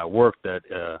at my work that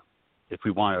if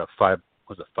we wanted a 5%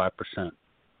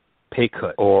 pay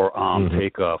cut or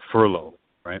take a furlough,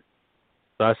 right?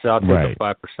 So I said I'll take a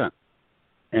 5%.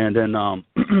 And then I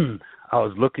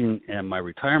was looking at my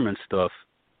retirement stuff,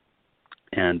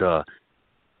 and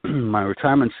my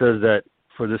retirement says that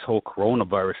for this whole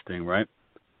coronavirus thing, right,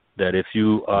 that if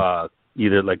you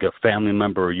either like a family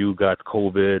member or you got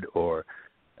COVID, or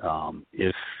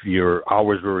if your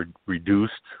hours were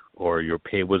reduced or your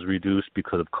pay was reduced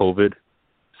because of COVID.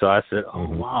 So I said, oh,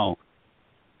 wow.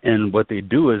 And what they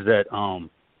do is that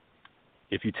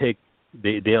if you take,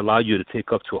 they allow you to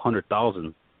take up to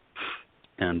 $100,000,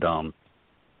 and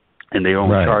they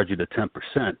only charge you the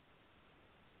 10%,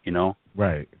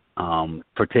 right,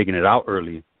 for taking it out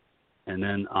early. And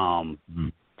then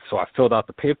so I filled out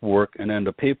the paperwork, and then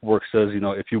the paperwork says,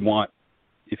 if you want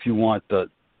the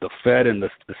Fed and the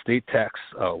state tax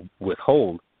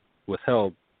withheld,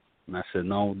 and I said,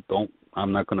 no, don't.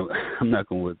 I'm not gonna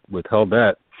withhold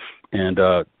that. And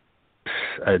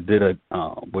I did a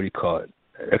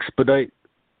expedite.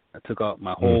 I took out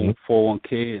my whole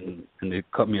 401k, and they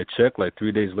cut me a check like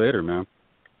 3 days later, man.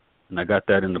 And I got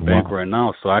that in the bank right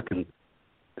now, so it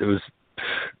was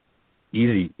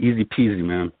easy peasy,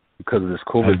 man, because of this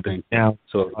COVID thing. Now,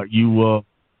 so you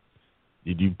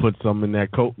did you put some in that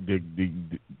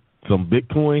some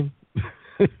Bitcoin?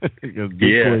 Because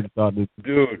Bitcoin started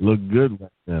to look good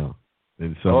right now.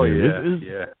 And so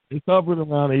it's hovering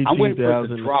around 18,000. I'm waiting for it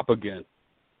to drop again.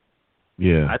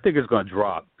 Yeah, I think it's going to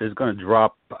drop. It's going to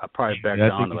drop probably back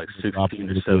down to like 16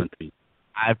 or 17.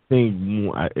 I think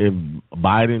if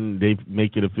Biden, they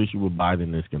make it official with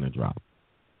Biden, it's going to drop.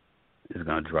 It's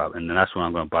going to drop, and then that's when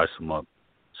I'm going to buy some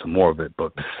more of it.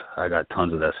 But I got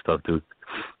tons of that stuff, dude.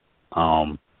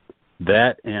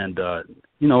 That and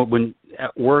when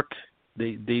at work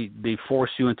they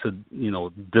force you into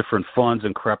different funds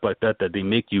and crap like that they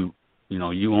make you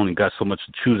you only got so much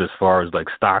to choose as far as like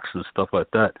stocks and stuff like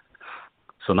that.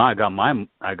 So now I got my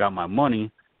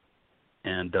money,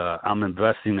 and I'm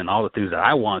investing in all the things that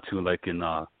I want to, like in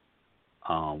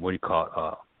what do you call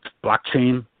it,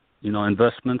 blockchain,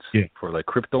 investments for like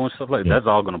crypto and stuff like that. That's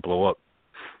all going to blow up.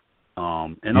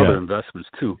 And other investments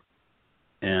too.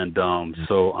 And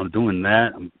so I'm doing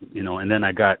that, and then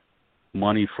I got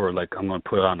money for, like, I'm going to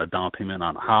put on a down payment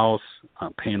on a house.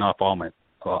 I'm paying off all my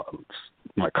car. I'm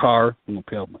going to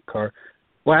pay off my car.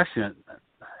 Well, actually,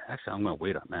 I'm going to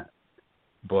wait on that.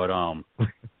 But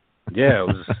yeah, it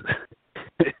was,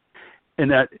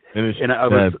 and I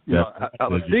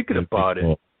was thinking about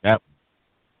it.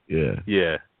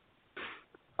 Yeah.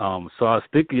 So I was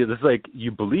thinking, it's like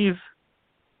you believe,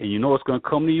 and you know what's going to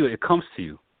come to you. It comes to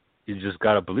you. You just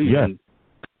got to believe. Yeah. And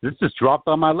this just dropped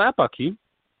on my lap, AKIEM.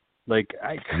 Like,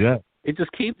 it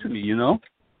just came to me,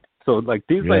 So, like,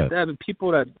 things like that, and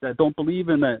people that don't believe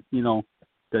in that,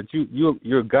 that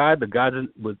you're a God, the God's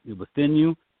within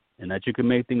you, and that you can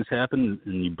make things happen,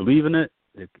 and you believe in it,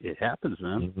 it happens,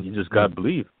 man. Mm-hmm. You just got to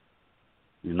believe,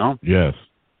 Yes.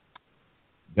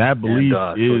 That belief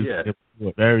is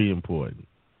very important.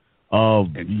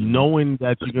 Knowing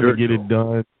that you're going to get it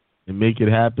done and make it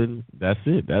happen, that's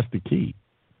it. That's the key.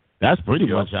 That's pretty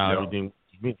much how everything works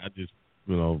for me. I just,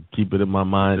 keep it in my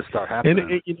mind. Just start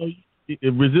happening. And,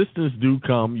 if resistance do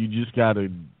come, you just got to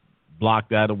block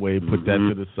that away, put that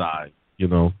to the side,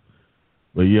 But,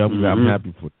 I'm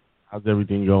happy for it. How's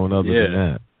everything going other than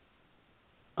that?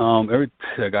 I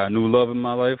got a new love in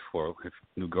my life, or a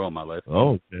new girl in my life.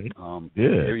 Oh, okay.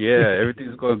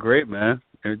 Everything's going great, man.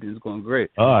 Everything's going great.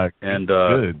 All right. And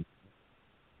good.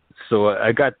 So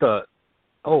I got for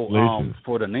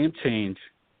the name change.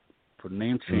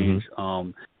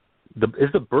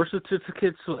 Is the birth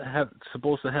certificate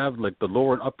supposed to have like the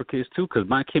lower and uppercase too? Because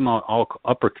mine came out all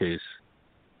uppercase.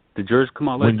 Did yours come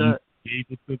out like that? When you gave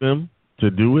it to them to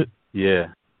do it?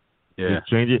 Yeah. To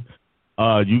change it?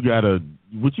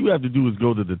 What you have to do is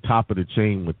go to the top of the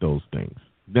chain with those things.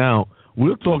 Now,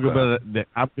 we'll talk about that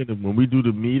when we do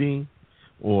the meeting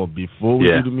or before we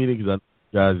do the meeting, because I know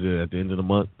you guys are at the end of the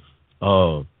month.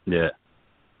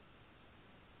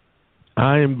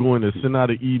 I am going to send out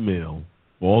an email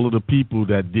for all of the people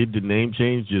that did the name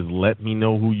change. Just let me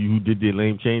know who did the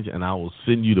name change, and I will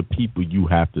send you the people you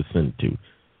have to send to,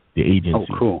 the agency,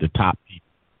 the top people.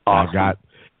 Awesome.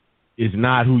 It's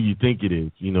not who you think it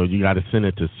is. You got to send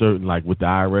it to certain, like with the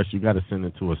IRS, you got to send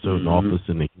it to a certain office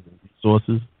in the human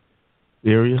resources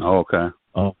area. Oh, okay.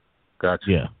 Gotcha.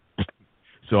 Yeah.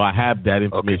 So I have that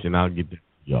information. I'll get that to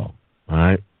y'all. All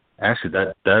right. Actually,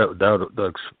 that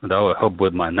would help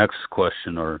with my next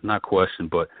question, or not question,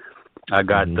 but I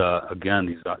got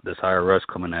this IRS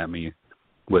coming at me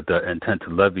with the intent to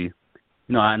levy.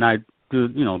 And I do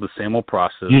the same old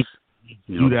process.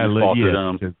 Do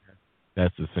that,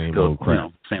 that's the same old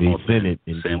crap. Same old thing.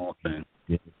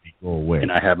 Go away.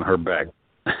 And I haven't heard back.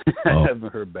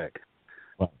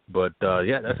 But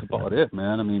that's about it,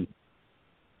 man. I mean,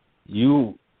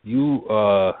 you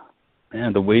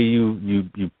man, the way you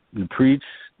preach,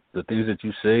 the things that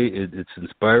you say, it's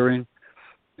inspiring,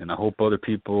 and I hope other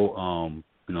people, I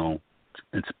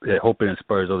hope it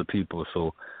inspires other people.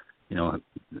 So,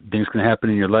 things can happen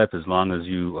in your life as long as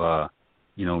you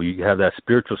have that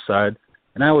spiritual side.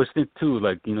 And I always think too,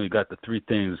 like, you got the three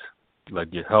things,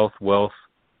 like your health, wealth,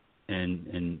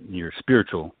 and your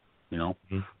spiritual. You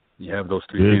have those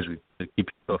three things to keep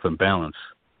yourself in balance.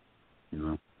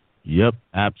 Yep,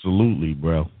 absolutely,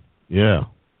 bro. Yeah.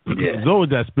 There's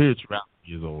always that spirituality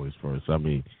is always first. I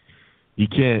mean, you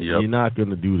can't. You're not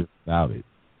going to do this without it.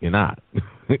 You're not.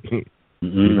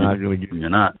 You're not going to get. You're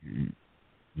not.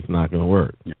 It's not going to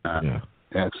work. You're not. Yeah.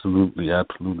 Absolutely,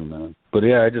 man. But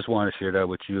I just want to share that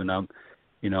with you. And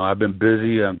I've been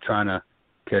busy. I'm trying to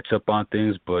catch up on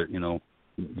things, but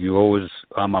you're always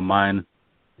on my mind,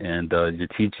 and your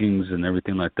teachings and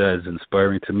everything like that is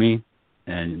inspiring to me.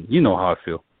 And you know how I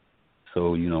feel.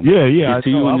 So I to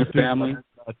you and your family.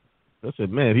 I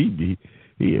said, man, he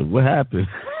what happened?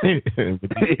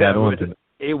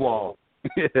 AWOL.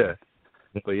 Yeah.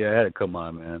 But I had to come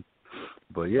on, man.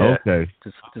 But okay.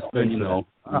 Just letting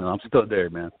I'm still there,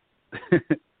 man.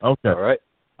 Okay. All right.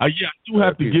 I do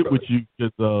have to get with you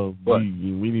because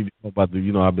we need to talk about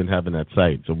I've been having that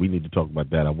site, so we need to talk about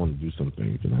that. I want to do some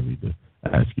things, and I need to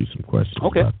ask you some questions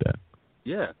about that.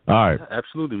 Yeah. All right. Yeah,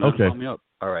 absolutely, man. Okay. Call me up.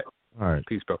 All right.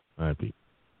 Peace, bro. All right, peace.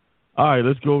 All right,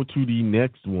 let's go to the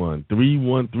next one.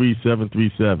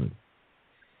 313737.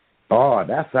 Oh,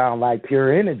 that sounds like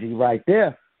pure energy right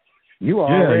there. You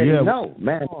already know,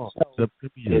 man.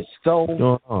 It's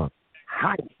so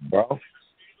hype, bro.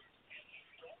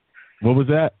 What was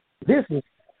that?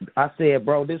 I said,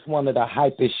 bro, this is one of the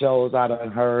hypest shows I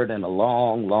done heard in a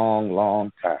long, long,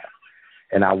 long time.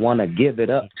 And I want to give it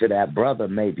up to that brother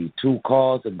maybe 2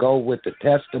 calls ago with the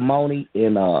testimony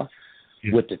in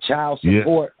with the child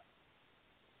support.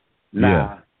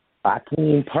 Now,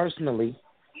 AKIEM personally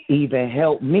even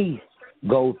helped me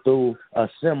go through a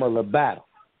similar battle.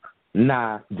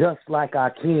 Now, just like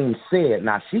AKIEM said,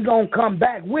 now she gonna come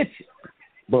back with you.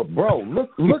 But bro,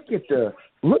 look at the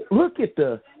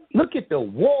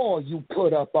wall you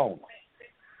put up on her.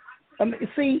 I mean,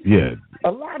 see, a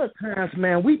lot of times,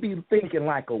 man, we be thinking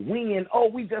like a win. Oh,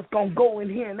 we just going to go in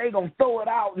here and they going to throw it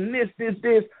out and this.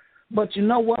 But you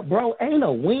know what, bro? Ain't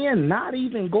a win not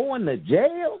even going to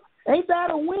jail? Ain't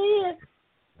that a win?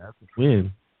 That's a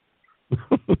win.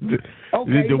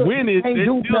 Okay, the win is he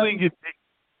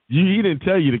didn't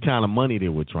tell you the kind of money they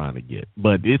were trying to get,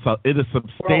 but it's a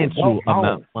substantial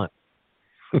amount of money.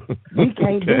 We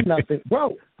can't do nothing.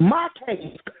 Bro, my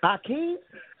case, AKIEM,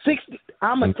 60.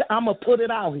 I'ma put it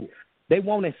out here. They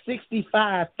wanted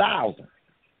 $65,000.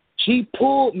 She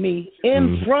pulled me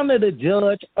in front of the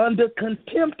judge under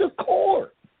contempt of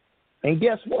court. And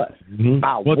guess what?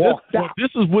 I walked out.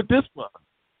 This is what this was.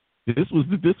 This was.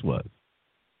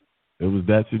 It was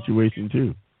that situation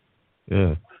too.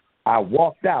 Yeah. I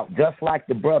walked out just like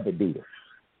the brother did.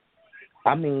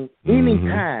 I mean,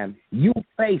 anytime you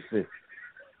face it,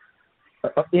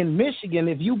 in Michigan,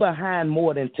 if you behind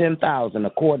more than $10,000,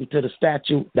 according to the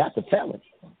statute, that's a felony.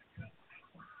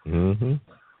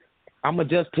 I'm going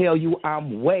to just tell you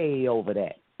I'm way over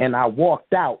that. And I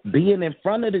walked out being in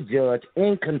front of the judge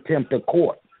in contempt of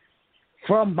court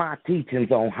from my teachings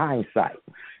on hindsight.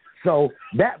 So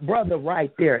that brother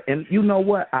right there, and you know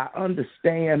what? I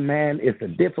understand, man, it's a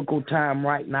difficult time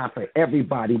right now for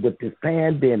everybody with this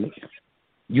pandemic.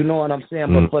 You know what I'm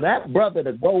saying? But for that brother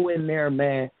to go in there,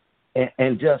 man,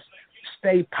 and just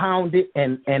stay pounded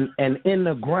and in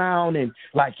the ground and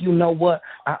like, you know what,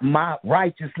 my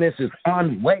righteousness is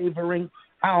unwavering.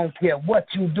 I don't care what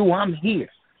you do, I'm here.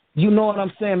 You know what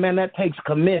I'm saying, man? That takes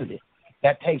commending.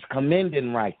 That takes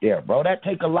commending right there, bro. That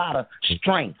takes a lot of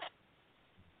strength.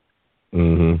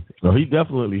 So he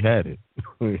definitely had it.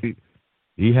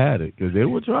 he had it because they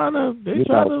were trying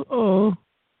to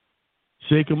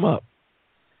shake him up.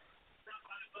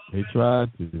 They tried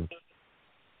to.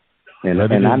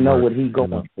 And I know what he's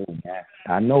going through, man.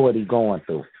 I know what he's going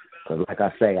through. Because like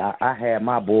I say, I had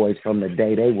my boys from the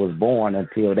day they was born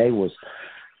until they was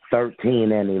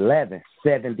 13 and 11,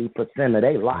 70% of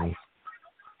their life.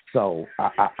 So,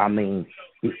 I mean,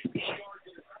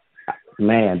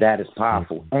 man, that is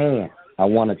powerful. And I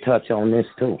want to touch on this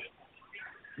too.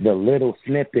 The little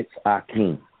snippets,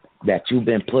 AKIEM, that you've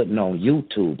been putting on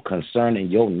YouTube concerning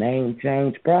your name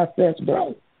change process,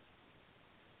 bro.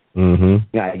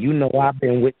 Now, you know I've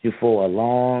been with you for a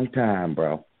long time,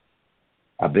 bro.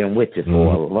 I've been with you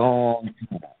for a long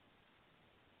time.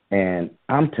 And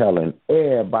I'm telling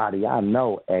everybody I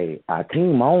know, hey,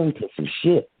 AKIEM on to some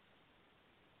shit.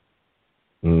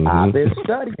 I've been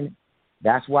studying.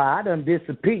 That's why I done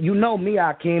disappeared. You know me,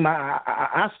 AKIEM.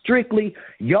 I strictly,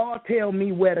 y'all tell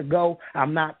me where to go.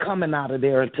 I'm not coming out of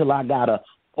there until I got a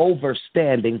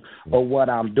overstanding of what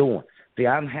I'm doing. See,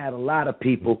 I've had a lot of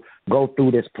people go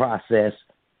through this process,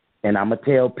 and I'm going to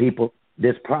tell people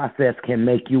this process can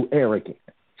make you arrogant.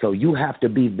 So you have to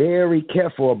be very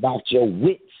careful about your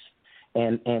wits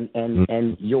and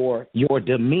your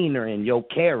demeanor and your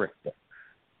character.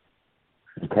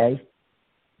 Okay?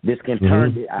 This can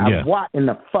turn I'm watching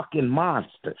the fucking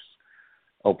monsters.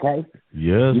 Okay?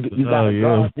 Yes. You got to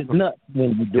guard your nuts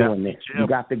when you're doing this. You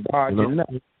got to guard your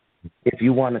nuts if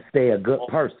you want to stay a good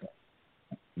person.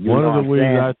 One of the ways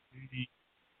I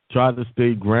try to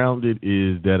stay grounded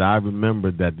is that I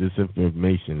remember that this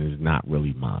information is not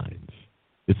really mine.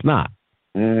 It's not.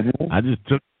 I just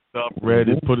took stuff, read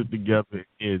it, put it together,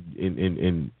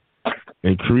 and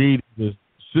created this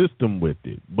system with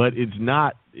it. But it's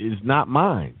not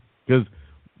mine. Because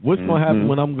what's going to happen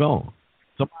when I'm gone?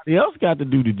 Somebody else got to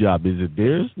do the job. Is it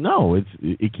theirs? No,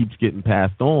 it keeps getting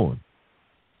passed on.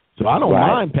 So I don't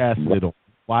mind passing it on.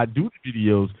 I do the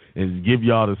videos and give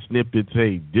y'all the snippets.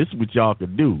 Hey, this is what y'all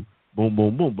can do. Boom,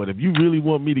 boom, boom. But if you really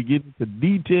want me to get into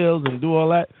details and do all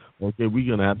that, okay, we're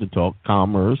going to have to talk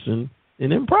commerce and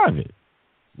in private.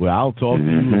 Well, I'll talk to you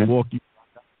and walk you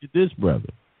through this, brother.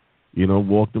 You know,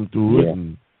 walk them through it.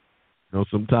 And, you know,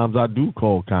 sometimes I do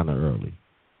call kind of early.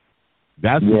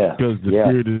 That's because the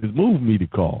Spirit has moved me to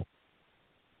call.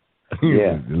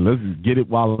 Let's get it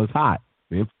while it's hot.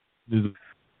 The information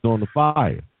is on the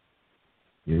fire.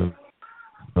 You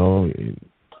know,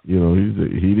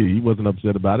 he wasn't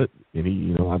upset about it, and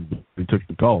he took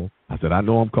the call. I said, I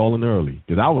know I'm calling early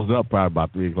because I was up probably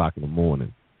about 3:00 in the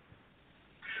morning,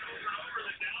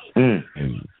 and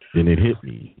then it hit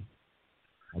me.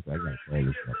 I got to call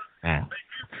this up now.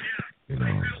 You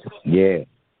know. Yeah.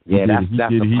 That's he a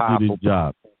did powerful his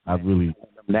job. I really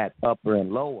that upper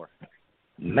and lower.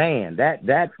 Man, that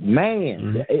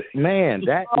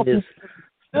is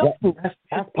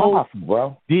that's powerful,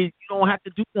 bro. You don't have to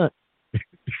do nothing.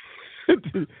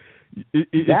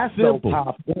 That's simple. so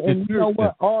powerful. And you know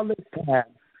what? All this time,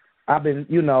 I've been,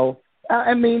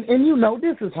 I mean, and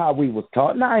this is how we was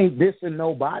taught. And I ain't dissing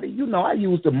nobody. I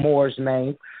used the Moorish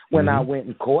name when I went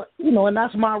in court. And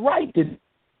that's my right to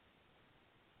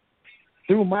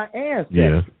through my ancestors.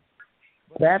 Yeah.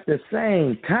 But at the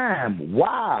same time,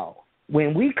 wow,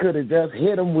 when we could have just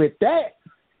hit them with that,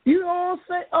 you know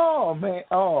what I'm saying?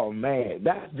 Oh man,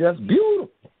 that's just beautiful.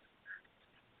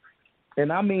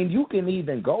 And I mean, you can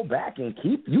even go back and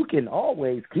you can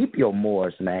always keep your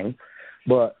Moorish name,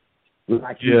 but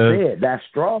like you said, that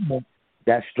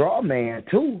straw man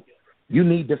too, you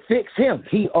need to fix him.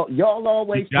 Y'all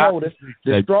always told us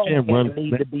the straw man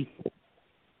needs to be fixed.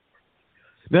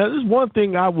 Now, there's one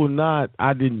thing I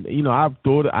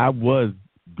thought I was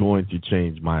going to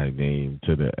change my name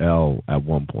to the L at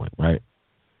one point, right?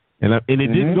 And it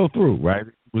didn't go through, right?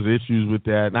 There was issues with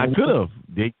that. And I could have.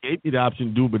 They gave me the option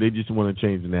to do, but they just want to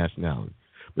change the nationality.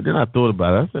 But then I thought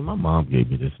about it. I said, my mom gave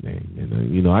me this name.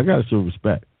 And, I got to show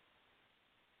respect.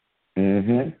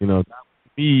 Mm-hmm.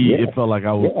 It felt like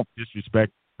I was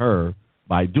disrespecting her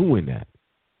by doing that.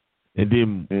 And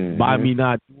then by me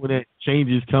not doing that,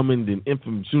 changes coming, then as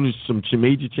soon as some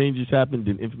major changes happened,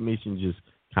 then information just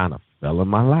kind of fell in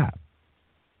my lap.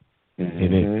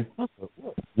 And then,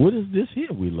 what is this here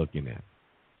we're looking at?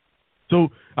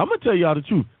 So I'm going to tell y'all the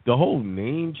truth. The whole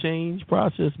name change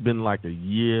process been like a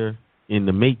year in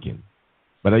the making.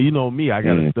 But you know me, I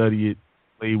got to study it,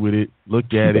 play with it,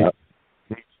 look at it,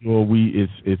 make sure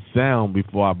it's sound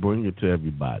before I bring it to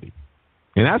everybody.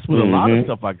 And that's what a lot of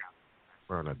stuff I got.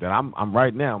 That I'm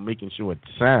right now making sure it's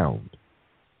sound.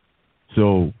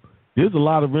 So there's a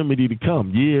lot of remedy to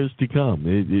come, years to come.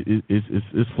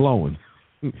 It's flowing.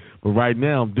 But right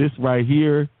now, this right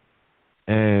here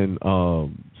and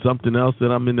something else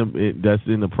that I'm that's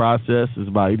in the process is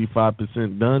about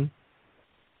 85% done.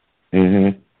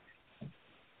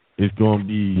 It's going to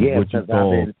be what you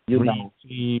call Dream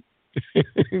Team,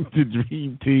 the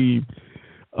Dream Team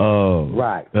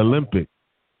Olympic.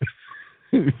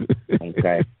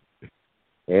 Okay.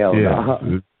 Hell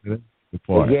no.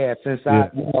 Yeah, since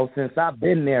I've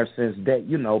been there since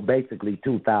that, basically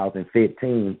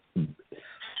 2015,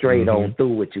 straight on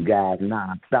through with you guys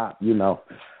nonstop.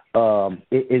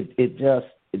 It just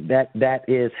that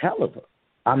is hell of a.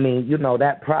 I mean,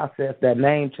 that process, that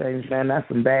name change, man, that's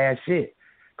some bad shit.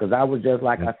 Because I was just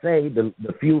like I say, the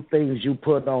few things you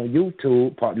put on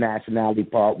YouTube, part nationality,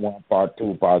 part 1, part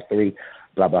 2, part 3,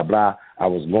 blah blah blah. I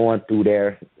was going through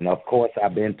there, and of course,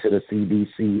 I've been to the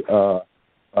CDC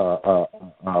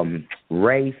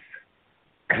race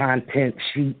content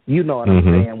sheet. You know what I'm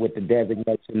saying, with the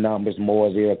designation numbers,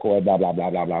 Moors, Iroquois, blah blah blah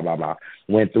blah blah blah blah.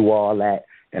 Went through all that,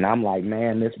 and I'm like,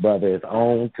 man, this brother is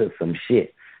on to some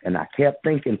shit. And I kept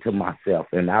thinking to myself,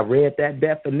 and I read that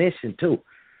definition too.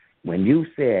 When you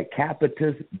said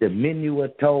capitis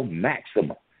diminuto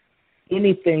maxima,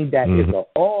 anything that is an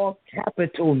all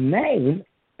capital name,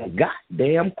 a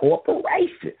goddamn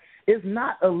corporation. It's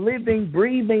not a living,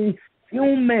 breathing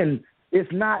human.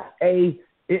 It's not a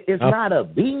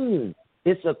being.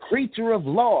 It's a creature of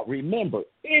law. Remember,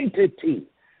 entity,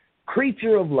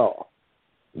 creature of law.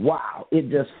 Wow, it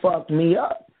just fucked me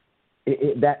up.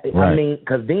 I mean,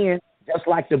 because then, just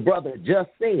like the brother just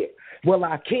said, well,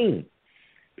 AKIEM,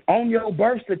 on your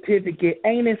birth certificate,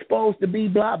 ain't it supposed to be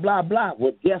blah, blah, blah?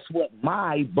 Well, guess what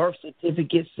my birth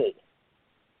certificate said?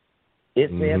 It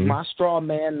says my straw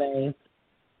man name,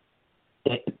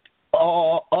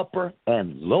 all upper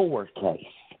and lower case.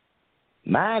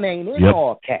 Mine ain't in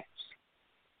all caps.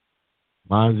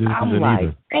 Mine isn't I'm like,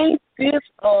 either. Ain't this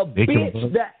a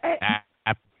bitch?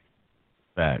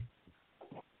 Fact.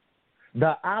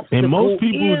 The obstacle and most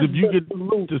people, if you get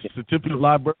solution. the certificate of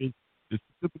live birth, the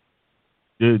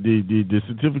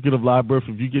certificate of live birth,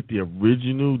 if you get the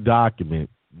original document,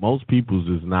 most people's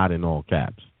is not in all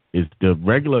caps. It's the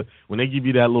regular, when they give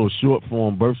you that little short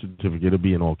form birth certificate, it'll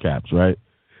be in all caps, right?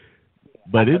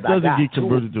 But it doesn't get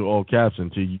converted to all caps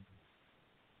until you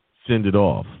send it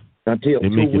off. Until they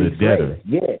 2 make it weeks a debtor. later.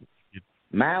 Yeah.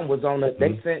 Mine was on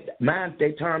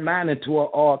they turned mine into an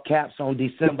all caps on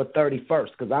December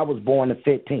 31st because I was born the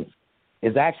 15th.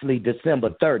 It's actually December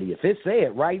 30th. It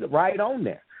said right on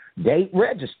there. Date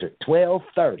registered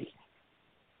 12/30.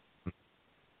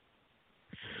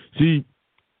 See,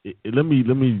 let me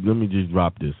just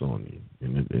drop this on you,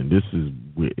 and this is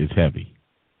it's heavy.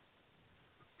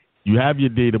 you have your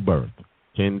date of birth,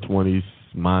 1020.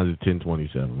 Mine is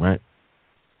 1027, right?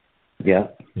 Yeah.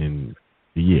 In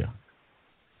the year.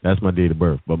 That's my date of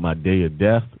birth. But my day of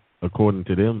death, according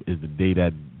to them, is the day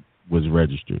that was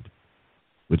registered,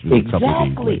 which was a couple of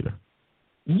days later.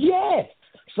 Yes.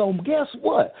 So guess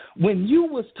what? When you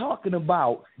was talking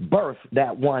about birth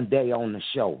that one day on the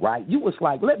show, right? You was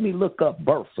like, let me look up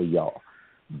birth for y'all.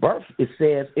 Birth, it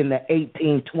says in the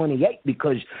 1828,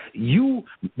 because you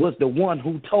was the one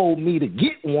who told me to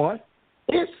get one.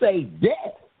 It say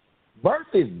death. Birth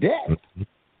is death.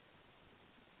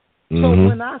 So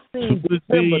when I seen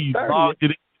December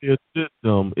 30th, their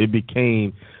system, it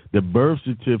became the birth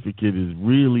certificate is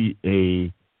really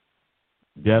a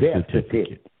death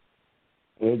certificate.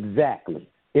 Exactly.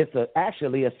 It's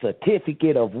actually a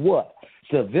certificate of what?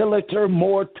 Civiliter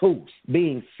mortuus,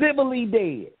 being civilly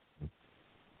dead.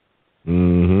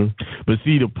 But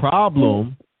see, the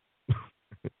problem,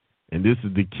 and this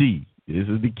is the key. This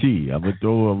is the key. I'm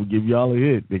gonna give y'all a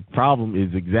hit. The problem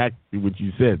is exactly what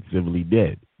you said, civilly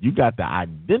dead. You got to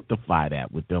identify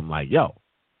that with them. Like, yo,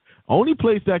 only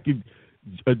place that could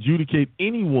adjudicate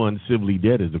anyone civilly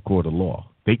dead is a court of law.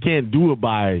 They can't do it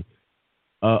by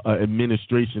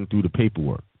administration through the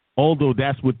paperwork. Although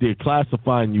that's what they're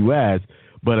classifying you as,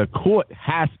 but a court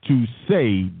has to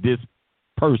say this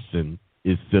person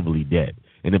is civilly dead.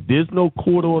 And if there's no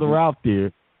court order out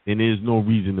there, then there's no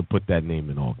reason to put that name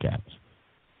in all caps.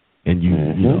 And you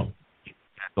know,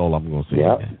 that's all I'm going to say.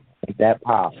 Yep. Ain't that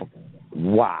powerful?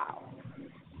 Wow.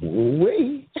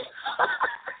 You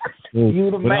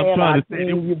the but man. I'm trying to say,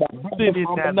 you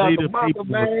that later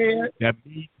paperwork that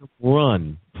made them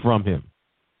run from him.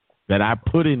 That I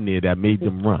put in there that made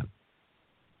them run.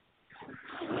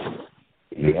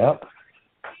 Yep.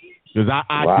 Because I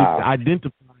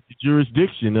identified the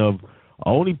jurisdiction of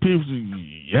only people.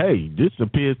 Hey, this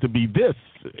appears to be this.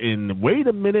 And wait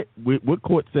a minute, what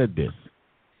court said this?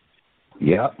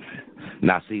 Yep.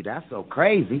 Now, see, that's so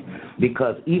crazy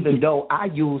because even though I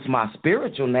use my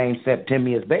spiritual name,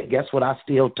 Septimius Bay, guess what I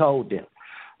still told them?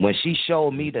 When she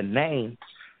showed me the name,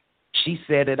 she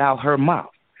said it out her mouth.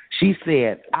 She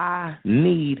said, I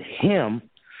need him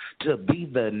to be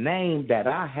the name that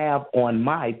I have on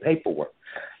my paperwork.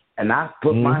 And I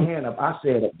put my hand up. I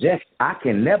said, I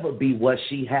can never be what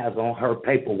she has on her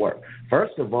paperwork.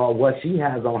 First of all, what she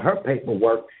has on her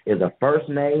paperwork is a first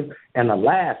name and a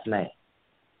last name.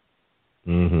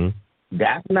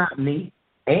 That's not me.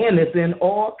 And it's in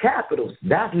all capitals.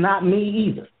 That's not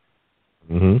me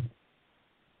either.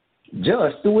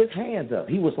 Judge threw his hands up.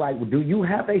 He was like, well, do you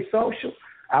have a social?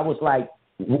 I was like,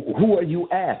 who are you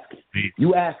asking?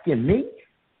 You asking me?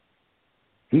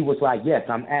 He was like, yes,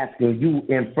 I'm asking you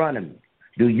in front of me.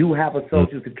 Do you have a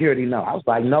Social Security number? I was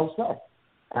like, no, sir.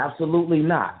 Absolutely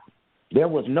not. There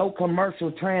was no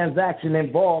commercial transaction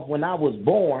involved when I was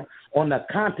born on the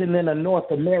continent of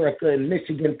North America in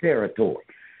Michigan territory.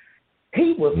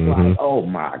 He was like, oh,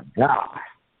 my God.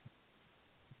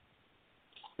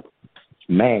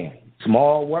 Man,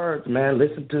 small words, man.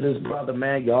 Listen to this brother,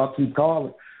 man. Y'all keep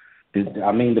calling.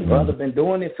 I mean, the brother been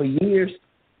doing it for years.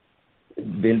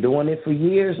 Been doing it for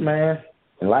years, man.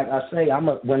 And like I say,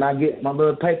 when I get my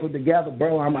little paper together,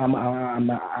 bro,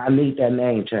 I need that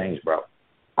name change, bro.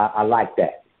 I like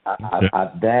that.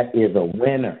 That is a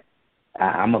winner.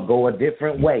 I'm gonna go a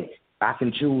different way. I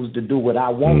can choose to do what I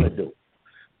want to do.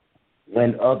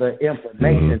 When other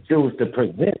information chooses to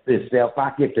present itself,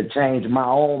 I get to change my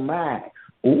own mind.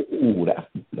 Ooh,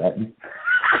 that.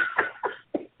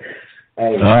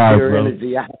 Hey, all right, pure bro.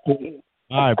 energy. All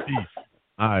right, peace.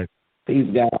 All right. Peace,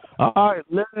 guys. All right,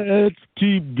 let's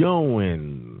keep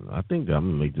going. I think I'm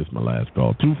going to make this my last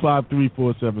call.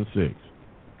 253-476.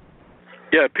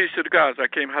 Yeah, peace to the guys.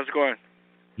 AKIEM, how's it going?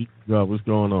 What's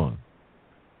going on?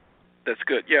 That's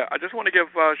good. Yeah, I just want to give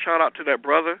a shout-out to that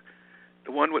brother,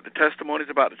 the one with the testimonies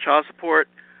about the child support.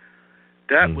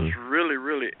 That was really,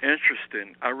 really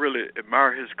interesting. I really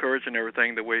admire his courage and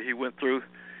everything, the way he went through.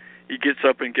 He gets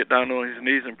up and get down on his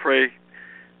knees and pray.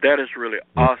 That is really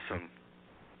awesome.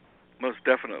 Most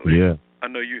definitely. Yeah. I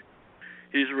know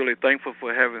he's really thankful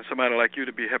for having somebody like you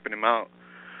to be helping him out.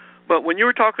 But when you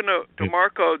were talking to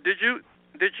Marco, did you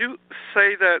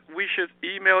say that we should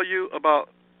email you about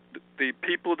the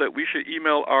people that we should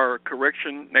email our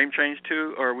correction name change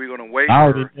to, or are we going to wait? I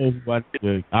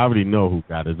already know who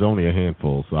got it. It's only a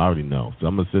handful, so I already know. So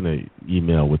I'm going to send an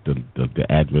email with the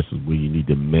addresses where you need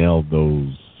to mail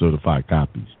those certified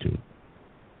copies to.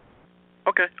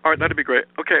 Okay. All right. That'd be great.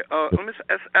 Okay. Let me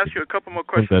ask you a couple more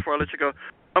questions before I let you go.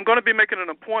 I'm going to be making an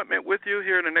appointment with you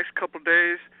here in the next couple of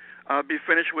days. I'll be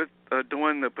finished with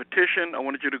doing the petition. I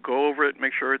wanted you to go over it,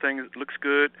 make sure everything looks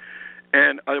good.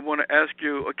 And I want to ask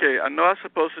you, okay, I know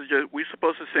we're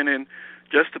supposed to send in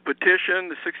just the petition,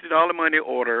 the $60 money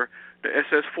order, the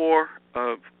SS4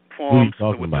 forms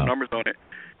with the numbers on it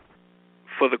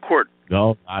for the court.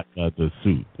 No, not the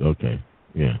suit. Okay,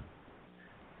 yeah.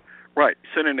 Right,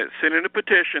 send in the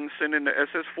petition, send in the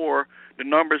SS4, the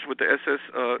numbers with the SS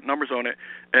numbers on it,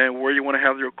 and where you want to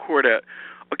have your court at.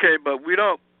 Okay, but we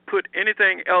don't put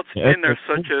anything else in there,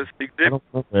 such as exhibit. I don't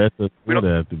know if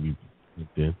SS4 have to be put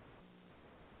in.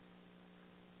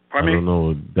 Pardon me? I don't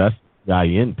know. That's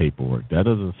AKIEM paperwork. That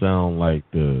doesn't sound like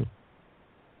the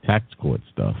tax court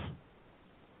stuff.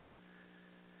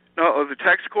 No, the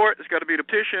tax court, it's got to be the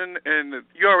petition, and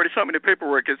you already sent me the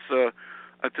paperwork. It's a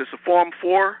Form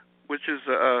 4, which is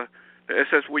the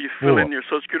SS where you fill in your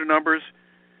Social Security numbers.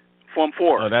 Form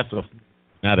 4. Oh, that's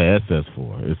not a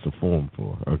SS4. It's a Form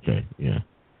 4. Okay, yeah.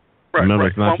 Right, Remember, right.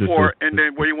 It's not Form 4, and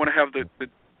then where you want to have the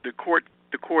court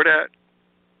at.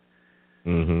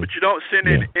 Mm-hmm. But you don't send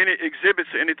in any exhibits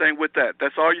or anything with that.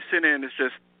 That's all you send in is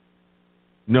just.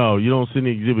 No, you don't send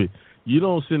exhibits. You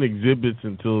don't send exhibits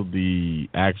until the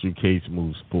actual case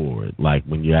moves forward, like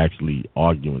when you're actually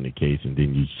arguing the case, and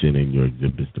then you send in your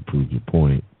exhibits to prove your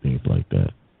point, things like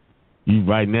that. You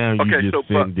just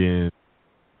send in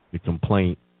the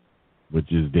complaint,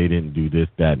 which is they didn't do this,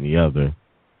 that, and the other.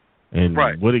 And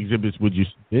what exhibits would you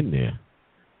send in there?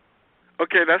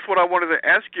 Okay, that's what I wanted to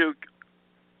ask you.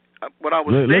 What I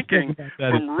was thinking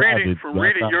from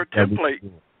reading your template.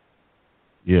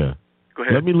 Yeah. Go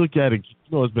ahead. Let me look at it.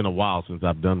 You know, it's been a while since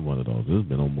I've done one of those. It's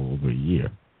been almost over a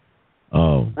year.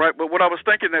 Right, but what I was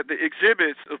thinking that the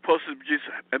exhibits are supposed to just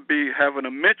be having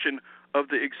a mention of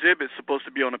the exhibits supposed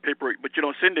to be on the paper, but you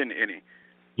don't send in any.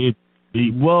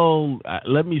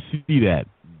 Let me see that.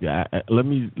 Let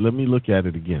me look at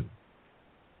it again.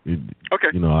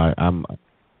 Okay. You know,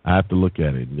 I have to look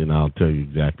at it, and then I'll tell you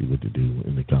exactly what to do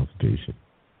in the consultation.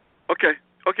 Okay,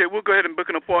 we'll go ahead and book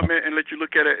an appointment and let you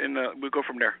look at it, and we'll go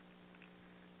from there.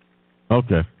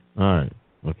 Okay, all right.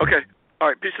 Okay, all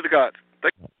right, peace to the God.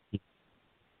 Thank you.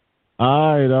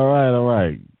 All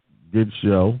right. Good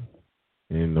show.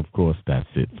 And, of course, that's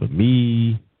it for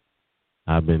me.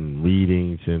 I've been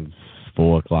reading since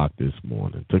 4 o'clock this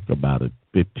morning. Took about a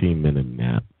 15-minute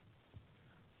nap.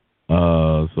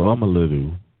 So I'm a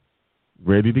little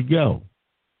ready to go.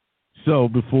 So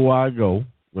before I go,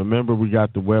 remember we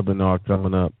got the webinar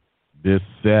coming up this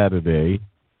Saturday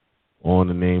on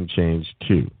the name change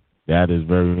 2. That is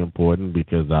very important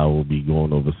because I will be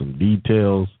going over some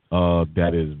details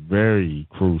that is very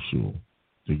crucial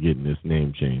to getting this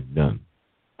name change done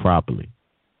properly.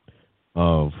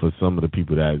 For some of the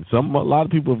people a lot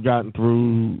of people have gotten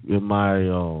through in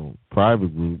my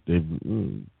private group.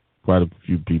 Quite a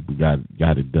few people got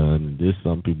it done, and there's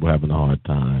some people having a hard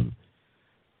time.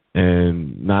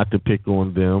 And not to pick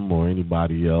on them or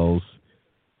anybody else,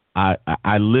 I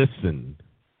listen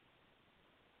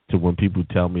to when people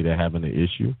tell me they're having an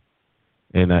issue,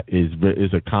 and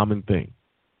it's a common thing.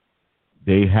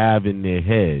 They have in their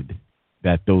head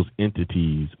that those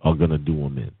entities are going to do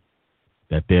them in,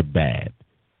 that they're bad.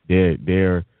 They're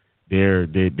going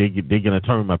to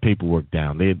turn my paperwork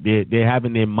down. They have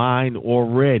in their mind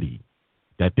already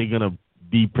that they're going to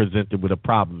be presented with a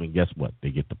problem, and guess what? They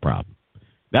get the problem.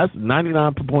 That's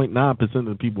 99.9% of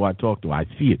the people I talk to. I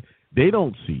see it. They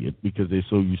don't see it because they're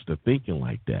so used to thinking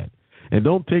like that. And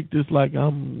don't take this like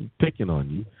I'm picking on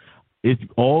you. It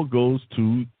all goes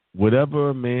to whatever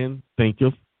a man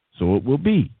thinketh, so it will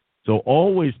be. So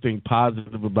always think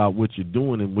positive about what you're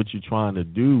doing and what you're trying to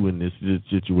do in this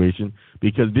situation,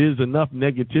 because there's enough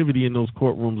negativity in those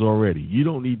courtrooms already. You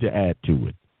don't need to add to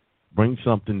it. Bring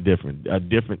something different, a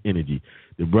different energy.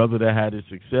 The brother that had his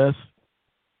success,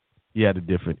 he had a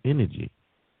different energy.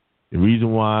 The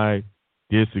reason why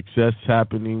there's success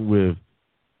happening with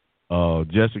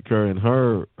Jessica and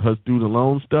her student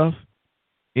loan stuff,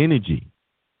 energy.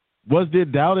 Was there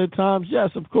doubt at times?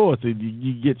 Yes, of course.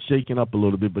 You get shaken up a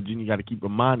little bit, but then you got to keep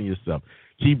reminding yourself.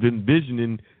 Keep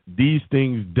envisioning these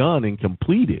things done and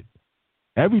completed.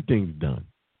 Everything's done.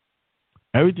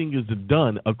 Everything is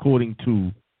done according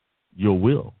to your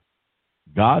will,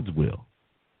 God's will.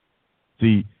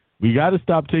 See, we got to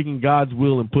stop taking God's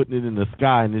will and putting it in the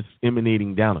sky and it's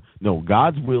emanating down. No,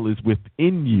 God's will is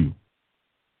within you.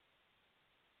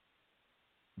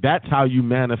 That's how you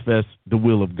manifest the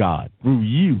will of God, through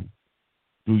you,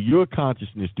 through your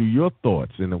consciousness, through your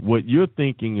thoughts and what you're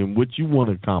thinking and what you want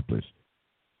to accomplish.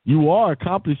 You are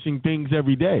accomplishing things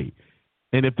every day.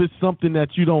 And if it's something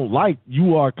that you don't like,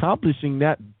 you are accomplishing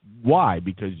that. Why?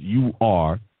 Because you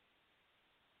are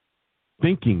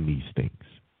thinking these things,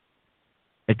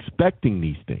 expecting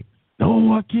these things.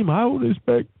 No, AKIEM, I would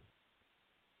expect.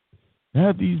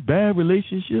 have these bad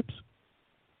relationships?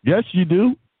 Yes, you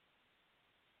do.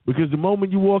 Because the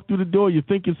moment you walk through the door, you're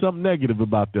thinking something negative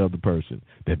about the other person.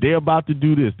 That they're about to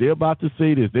do this, they're about to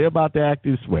say this, they're about to act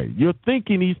this way. You're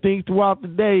thinking these things throughout the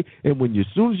day, and when as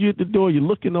soon as you're at the door, you're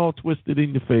looking all twisted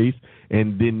in your face,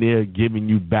 and then they're giving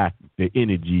you back the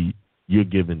energy you're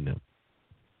giving them.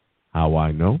 How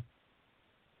I know?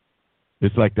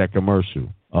 It's like that commercial.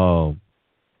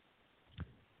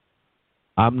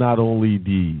 I'm not only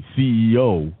the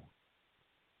CEO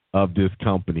of this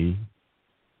company,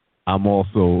 I'm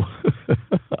also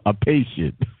a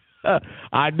patient.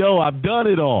 I know I've done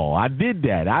it all. I did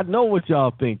that. I know what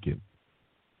y'all thinking.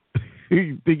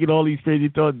 Thinking all these crazy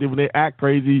thoughts. When they act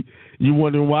crazy, you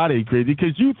wondering why they crazy.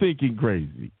 Because you thinking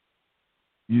crazy.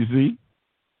 You see?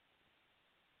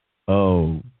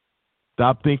 Oh,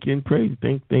 stop thinking crazy.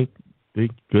 Think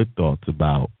good thoughts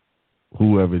about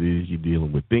whoever it is you're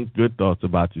dealing with. Think good thoughts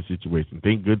about your situation.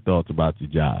 Think good thoughts about your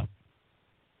job.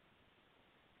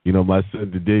 You know, my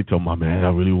son today told my man, I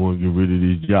really want to get rid of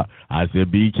this job. I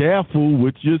said, be careful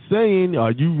what you're saying. Are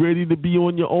you ready to be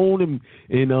on your own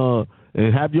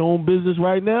and have your own business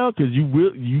right now? Because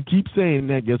you keep saying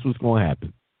that, guess what's going to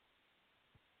happen?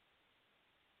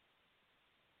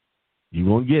 You're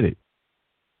going to get it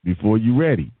before you're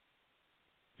ready.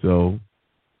 So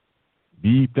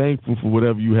be thankful for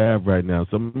whatever you have right now.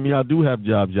 Some of y'all do have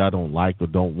jobs y'all don't like or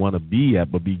don't want to be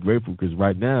at, but be grateful because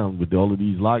right now, with all of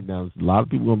these lockdowns, a lot of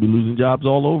people are going to be losing jobs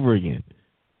all over again.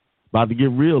 It's about to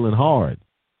get real and hard.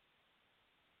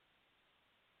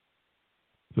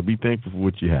 So be thankful for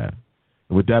what you have.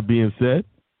 And with that being said,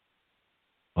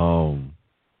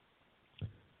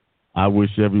 I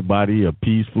wish everybody a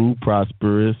peaceful,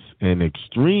 prosperous, and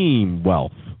extreme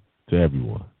wealth to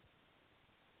everyone.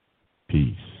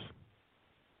 Peace.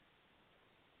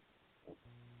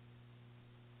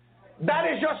 That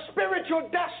is your spiritual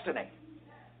destiny.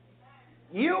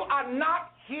 You are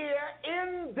not here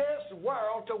in this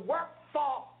world to work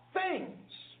for things.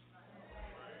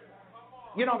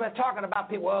 You know, they're talking about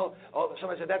people,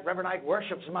 somebody said that Reverend Ike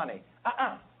worships money.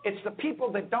 It's the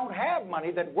people that don't have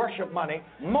money that worship money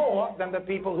more than the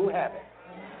people who have it.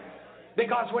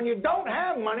 Because when you don't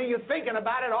have money, you're thinking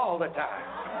about it all the time.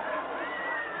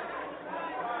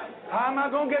 How am I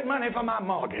going to get money for my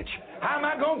mortgage? How am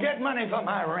I going to get money for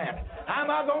my rent? How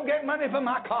am I going to get money for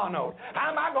my car note?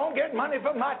 How am I going to get money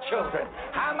for my children?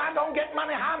 How am I going to get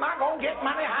money? How am I going to get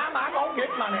money? How am I going to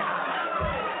get money?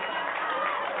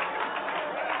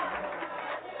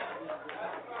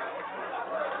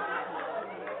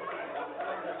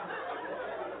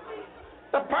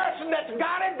 The person that's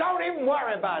got it, don't even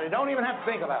worry about it. Don't even have to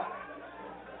think about it.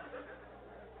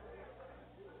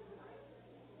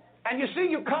 And you see,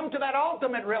 you come to that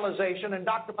ultimate realization, and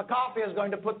Dr. McCarthy is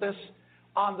going to put this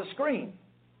on the screen.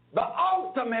 The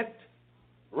ultimate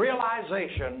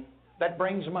realization that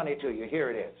brings money to you. Here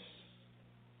it is.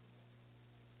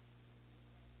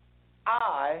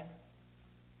 I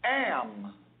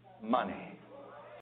am money.